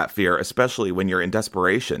succumb to that fear, especially when you're in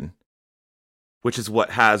desperation, which is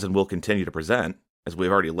what has and will continue to present, as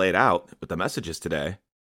we've already laid out with the messages today,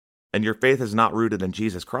 and your faith is not rooted in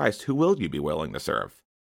Jesus Christ, who will you be willing to serve?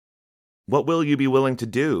 What will you be willing to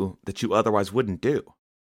do that you otherwise wouldn't do?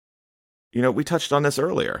 You know, we touched on this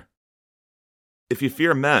earlier. If you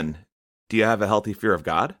fear men, do you have a healthy fear of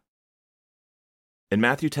God? In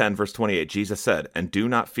Matthew 10, verse 28, Jesus said, "And do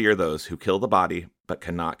not fear those who kill the body, but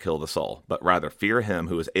cannot kill the soul, but rather fear him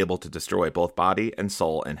who is able to destroy both body and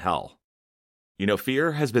soul in hell." You know,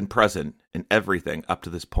 fear has been present in everything up to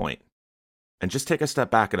this point. And just take a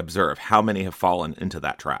step back and observe how many have fallen into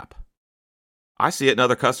that trap. I see it in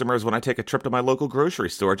other customers when I take a trip to my local grocery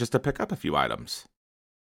store just to pick up a few items.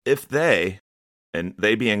 If they, and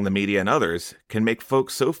they being the media and others, can make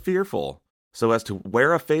folks so fearful so as to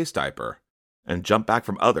wear a face diaper and jump back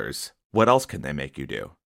from others, what else can they make you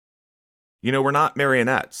do? You know, we're not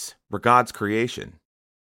marionettes. We're God's creation.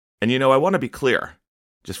 And you know, I want to be clear,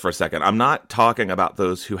 just for a second. I'm not talking about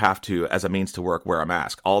those who have to, as a means to work, wear a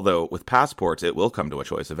mask, although with passports, it will come to a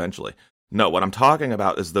choice eventually. No, what I'm talking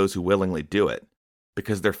about is those who willingly do it,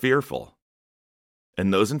 because they're fearful.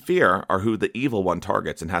 And those in fear are who the evil one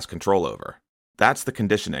targets and has control over. That's the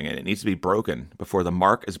conditioning, and it needs to be broken before the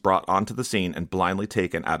mark is brought onto the scene and blindly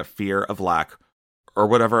taken out of fear of lack or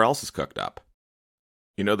whatever else is cooked up.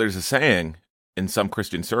 You know, there's a saying in some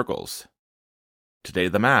Christian circles, today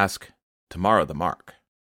the mask, tomorrow the mark.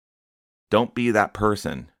 Don't be that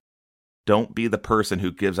person. Don't be the person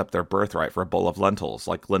who gives up their birthright for a bowl of lentils,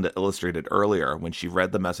 like Linda illustrated earlier when she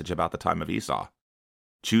read the message about the time of Esau.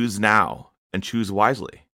 Choose now, and choose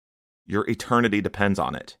wisely. Your eternity depends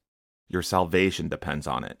on it. Your salvation depends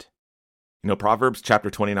on it. You know, Proverbs chapter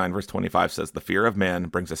 29, verse 25 says, the fear of man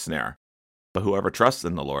brings a snare, but whoever trusts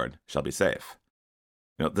in the Lord shall be safe.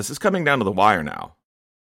 You know, this is coming down to the wire now.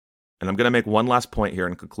 And I'm going to make one last point here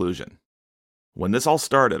in conclusion. When this all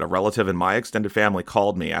started, a relative in my extended family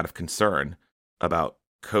called me out of concern about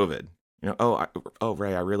COVID. You know,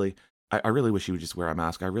 Ray, I really wish you would just wear a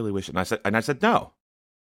mask. I really wish. And I said, no,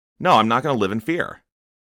 I'm not going to live in fear.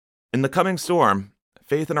 In the coming storm,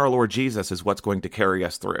 faith in our Lord Jesus is what's going to carry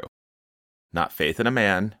us through. Not faith in a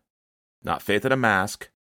man, not faith in a mask,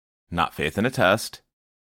 not faith in a test,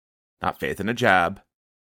 not faith in a jab,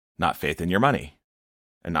 not faith in your money,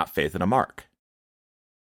 and not faith in a mark.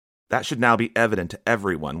 That should now be evident to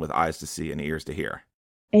everyone with eyes to see and ears to hear.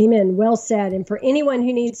 Amen. Well said. And for anyone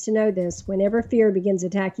who needs to know this, whenever fear begins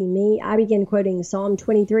attacking me, I begin quoting Psalm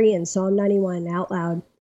 23 and Psalm 91 out loud.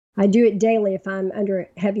 I do it daily if I'm under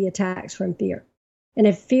heavy attacks from fear. And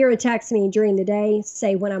if fear attacks me during the day,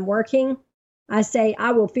 say when I'm working, I say,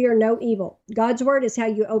 I will fear no evil. God's word is how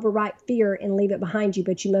you overwrite fear and leave it behind you,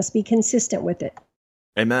 but you must be consistent with it.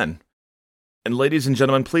 Amen. And ladies and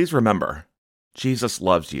gentlemen, please remember, Jesus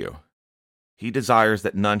loves you. He desires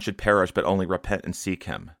that none should perish, but only repent and seek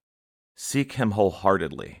him. Seek him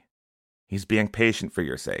wholeheartedly. He's being patient for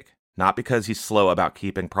your sake, not because he's slow about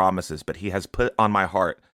keeping promises, but he has put on my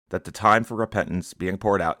heart that the time for repentance being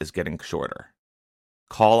poured out is getting shorter.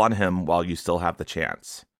 Call on him while you still have the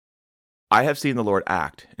chance. I have seen the Lord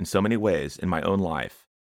act in so many ways in my own life,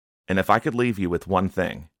 and if I could leave you with one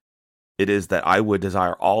thing, it is that I would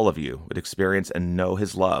desire all of you would experience and know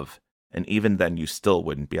his love, and even then you still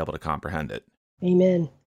wouldn't be able to comprehend it. Amen.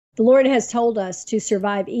 The Lord has told us to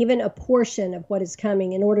survive even a portion of what is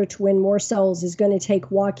coming in order to win more souls is going to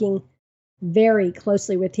take walking very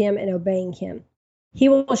closely with him and obeying him. He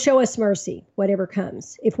will show us mercy, whatever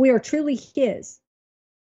comes. If we are truly his,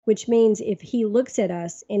 which means if he looks at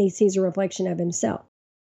us and he sees a reflection of himself.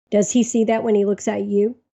 Does he see that when he looks at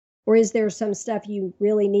you? Or is there some stuff you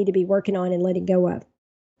really need to be working on and letting go of?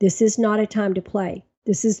 This is not a time to play.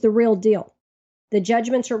 This is the real deal. The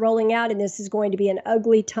judgments are rolling out, and this is going to be an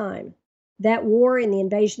ugly time. That war and the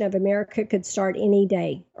invasion of America could start any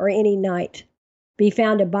day or any night. Be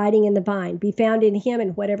found abiding in the vine. Be found in him,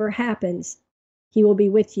 and whatever happens, he will be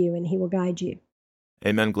with you and he will guide you.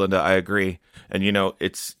 Amen, Glenda. I agree. And you know,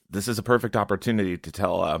 this is a perfect opportunity to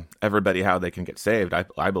tell everybody how they can get saved,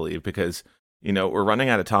 I believe, because, you know, we're running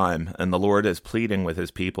out of time and the Lord is pleading with his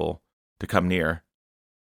people to come near.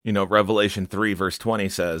 You know, Revelation 3 verse 20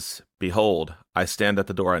 says, "Behold, I stand at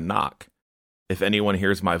the door and knock. If anyone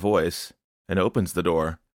hears my voice and opens the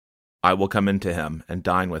door, I will come into him and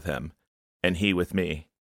dine with him, and he with me."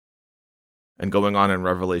 And going on in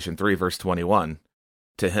Revelation 3 verse 21,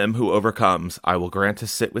 "To him who overcomes, I will grant to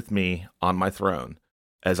sit with me on my throne,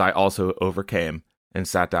 as I also overcame and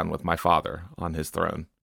sat down with my Father on his throne."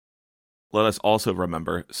 Let us also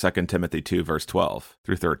remember 2 Timothy 2 verse 12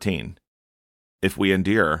 through 13. "If we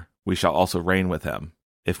endure, we shall also reign with him.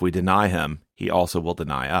 If we deny him, he also will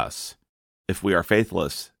deny us. If we are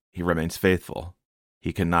faithless, he remains faithful.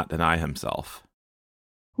 He cannot deny himself."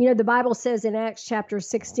 You know, the Bible says in Acts chapter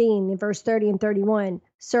 16, in verse 30 and 31,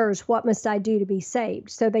 "Sirs, what must I do to be saved?"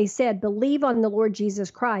 So they said, "Believe on the Lord Jesus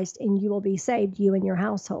Christ, and you will be saved, you and your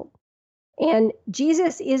household." And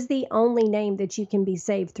Jesus is the only name that you can be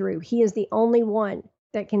saved through. He is the only one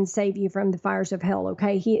that can save you from the fires of hell,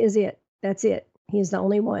 okay? He is it. That's it. He is the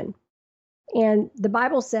only one. And the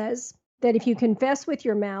Bible says that if you confess with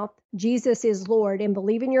your mouth Jesus is Lord and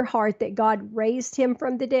believe in your heart that God raised him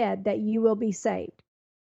from the dead, that you will be saved.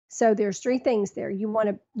 So there's three things there. You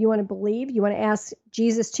want to believe, you want to ask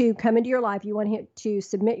Jesus to come into your life, you want him to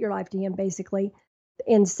submit your life to him basically,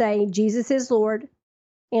 and say Jesus is Lord,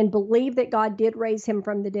 and believe that God did raise him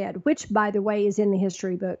from the dead, which by the way is in the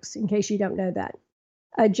history books, in case you don't know that.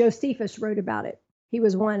 Josephus wrote about it. He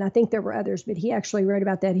was one. I think there were others, but he actually wrote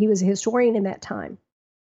about that. He was a historian in that time.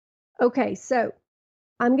 Okay, so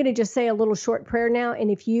I'm going to just say a little short prayer now,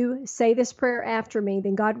 and if you say this prayer after me,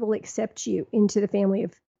 then God will accept you into the family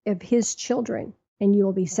of his children, and you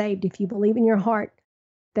will be saved if you believe in your heart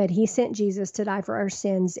that he sent Jesus to die for our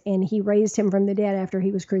sins and he raised him from the dead after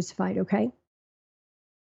he was crucified, okay?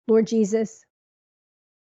 Lord Jesus,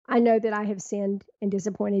 I know that I have sinned and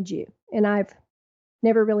disappointed you, and I've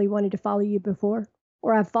never really wanted to follow you before,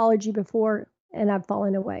 or I've followed you before and I've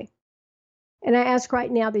fallen away. And I ask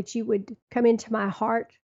right now that you would come into my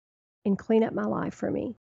heart and clean up my life for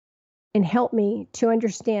me and help me to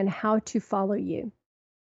understand how to follow you.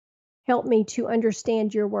 Help me to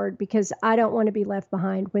understand your word, because I don't want to be left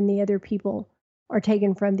behind when the other people are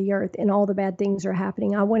taken from the earth and all the bad things are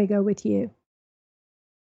happening. I want to go with you.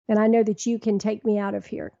 And I know that you can take me out of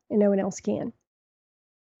here and no one else can.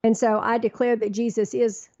 And so I declare that Jesus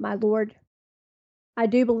is my Lord. I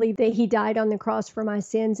do believe that he died on the cross for my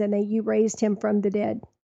sins and that you raised him from the dead.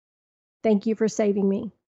 Thank you for saving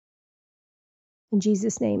me. In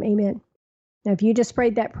Jesus' name, amen. Now, if you just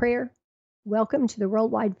prayed that prayer, welcome to the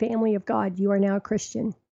worldwide family of God. You are now a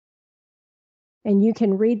Christian. And you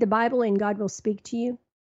can read the Bible and God will speak to you.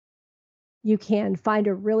 You can find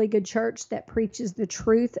a really good church that preaches the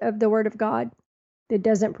truth of the Word of God, that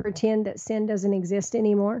doesn't pretend that sin doesn't exist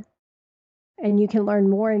anymore. And you can learn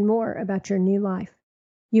more and more about your new life.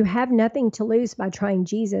 You have nothing to lose by trying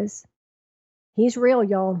Jesus. He's real,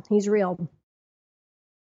 y'all. He's real.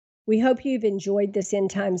 We hope you've enjoyed this End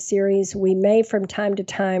Times series. We may from time to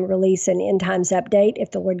time release an End Times update if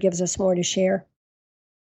the Lord gives us more to share.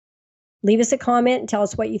 Leave us a comment and tell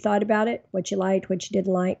us what you thought about it, what you liked, what you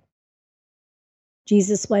didn't like.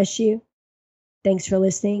 Jesus bless you. Thanks for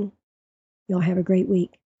listening. Y'all have a great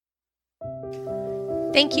week.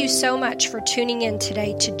 Thank you so much for tuning in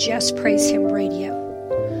today to Just Praise Him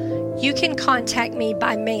Radio. You can contact me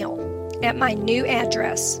by mail at my new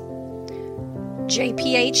address,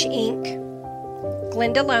 JPH Inc.,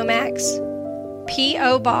 Glenda Lomax,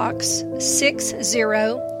 P.O. Box 60,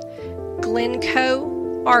 Glencoe,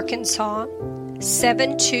 Arkansas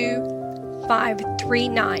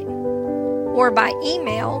 72539, or by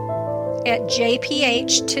email at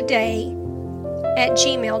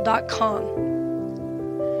jphtoday@gmail.com.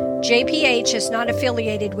 JPH is not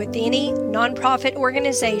affiliated with any nonprofit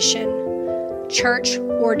organization, church,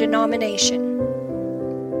 or denomination.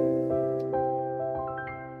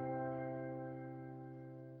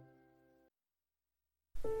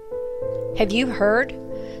 Have you heard?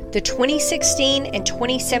 The 2016 and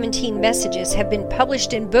 2017 messages have been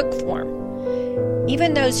published in book form.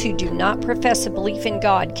 Even those who do not profess a belief in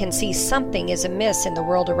God can see something is amiss in the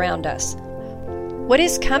world around us. What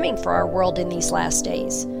is coming for our world in these last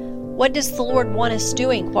days? What does the Lord want us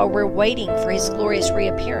doing while we're waiting for His glorious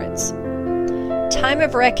reappearance? Time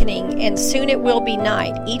of Reckoning and Soon It Will Be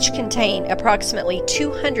Night each contain approximately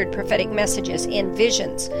 200 prophetic messages and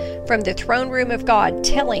visions from the throne room of God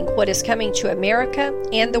telling what is coming to America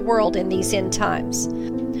and the world in these end times.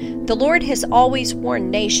 The Lord has always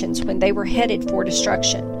warned nations when they were headed for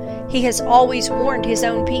destruction. He has always warned His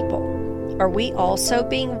own people. Are we also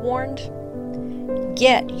being warned?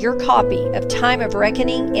 Get your copy of Time of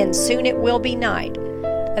Reckoning and Soon It Will Be Night,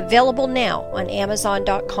 available now on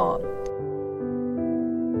Amazon.com.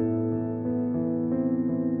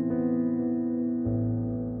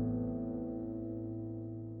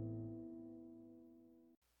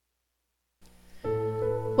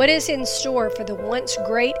 What is in store for the once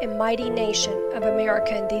great and mighty nation of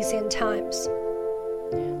America in these end times?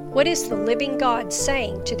 What is the living God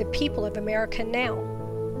saying to the people of America now?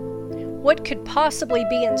 What could possibly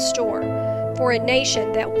be in store for a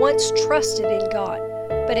nation that once trusted in God,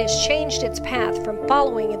 but has changed its path from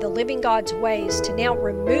following the living God's ways to now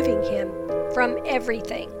removing Him from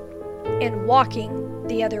everything and walking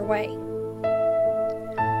the other way?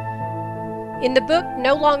 In the book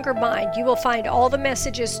No Longer Mine, you will find all the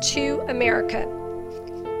messages to America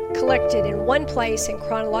collected in one place in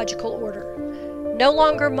chronological order. No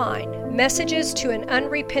Longer Mine, Messages to an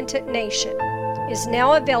Unrepentant Nation, is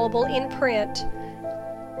now available in print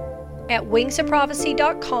at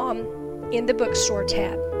wingsofprophecy.com in the bookstore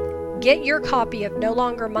tab. Get your copy of No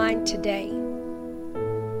Longer Mine today.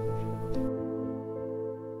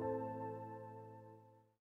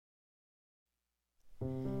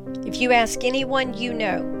 If you ask anyone you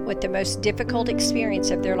know what the most difficult experience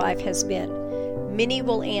of their life has been, many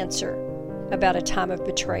will answer about a time of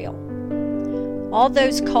betrayal. All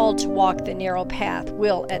those called to walk the narrow path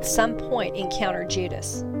will at some point encounter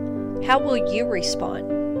Judas. How will you respond?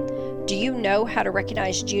 Do you know how to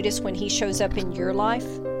recognize Judas when he shows up in your life?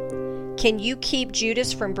 Can you keep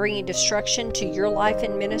Judas from bringing destruction to your life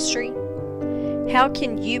and ministry? How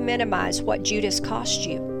can you minimize what Judas cost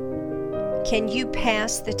you? Can you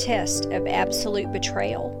pass the test of absolute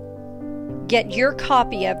betrayal? Get your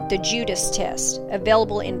copy of The Judas Test,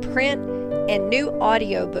 available in print and new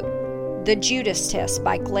audiobook, The Judas Test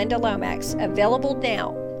by Glenda Lomax, available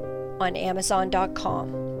now on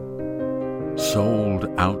Amazon.com. sold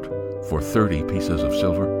out for 30 pieces of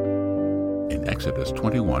silver? In Exodus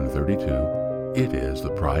 21:32, it is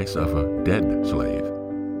the price of a dead slave.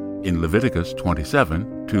 In Leviticus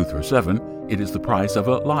 27:2-7, it is the price of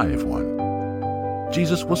a live one.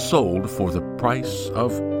 Jesus was sold for the price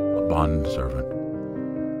of a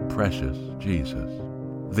bondservant. Precious Jesus,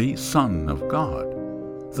 the Son of God,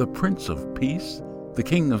 the Prince of Peace, the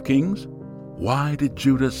King of Kings. Why did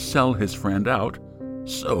Judas sell his friend out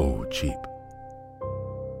so cheap?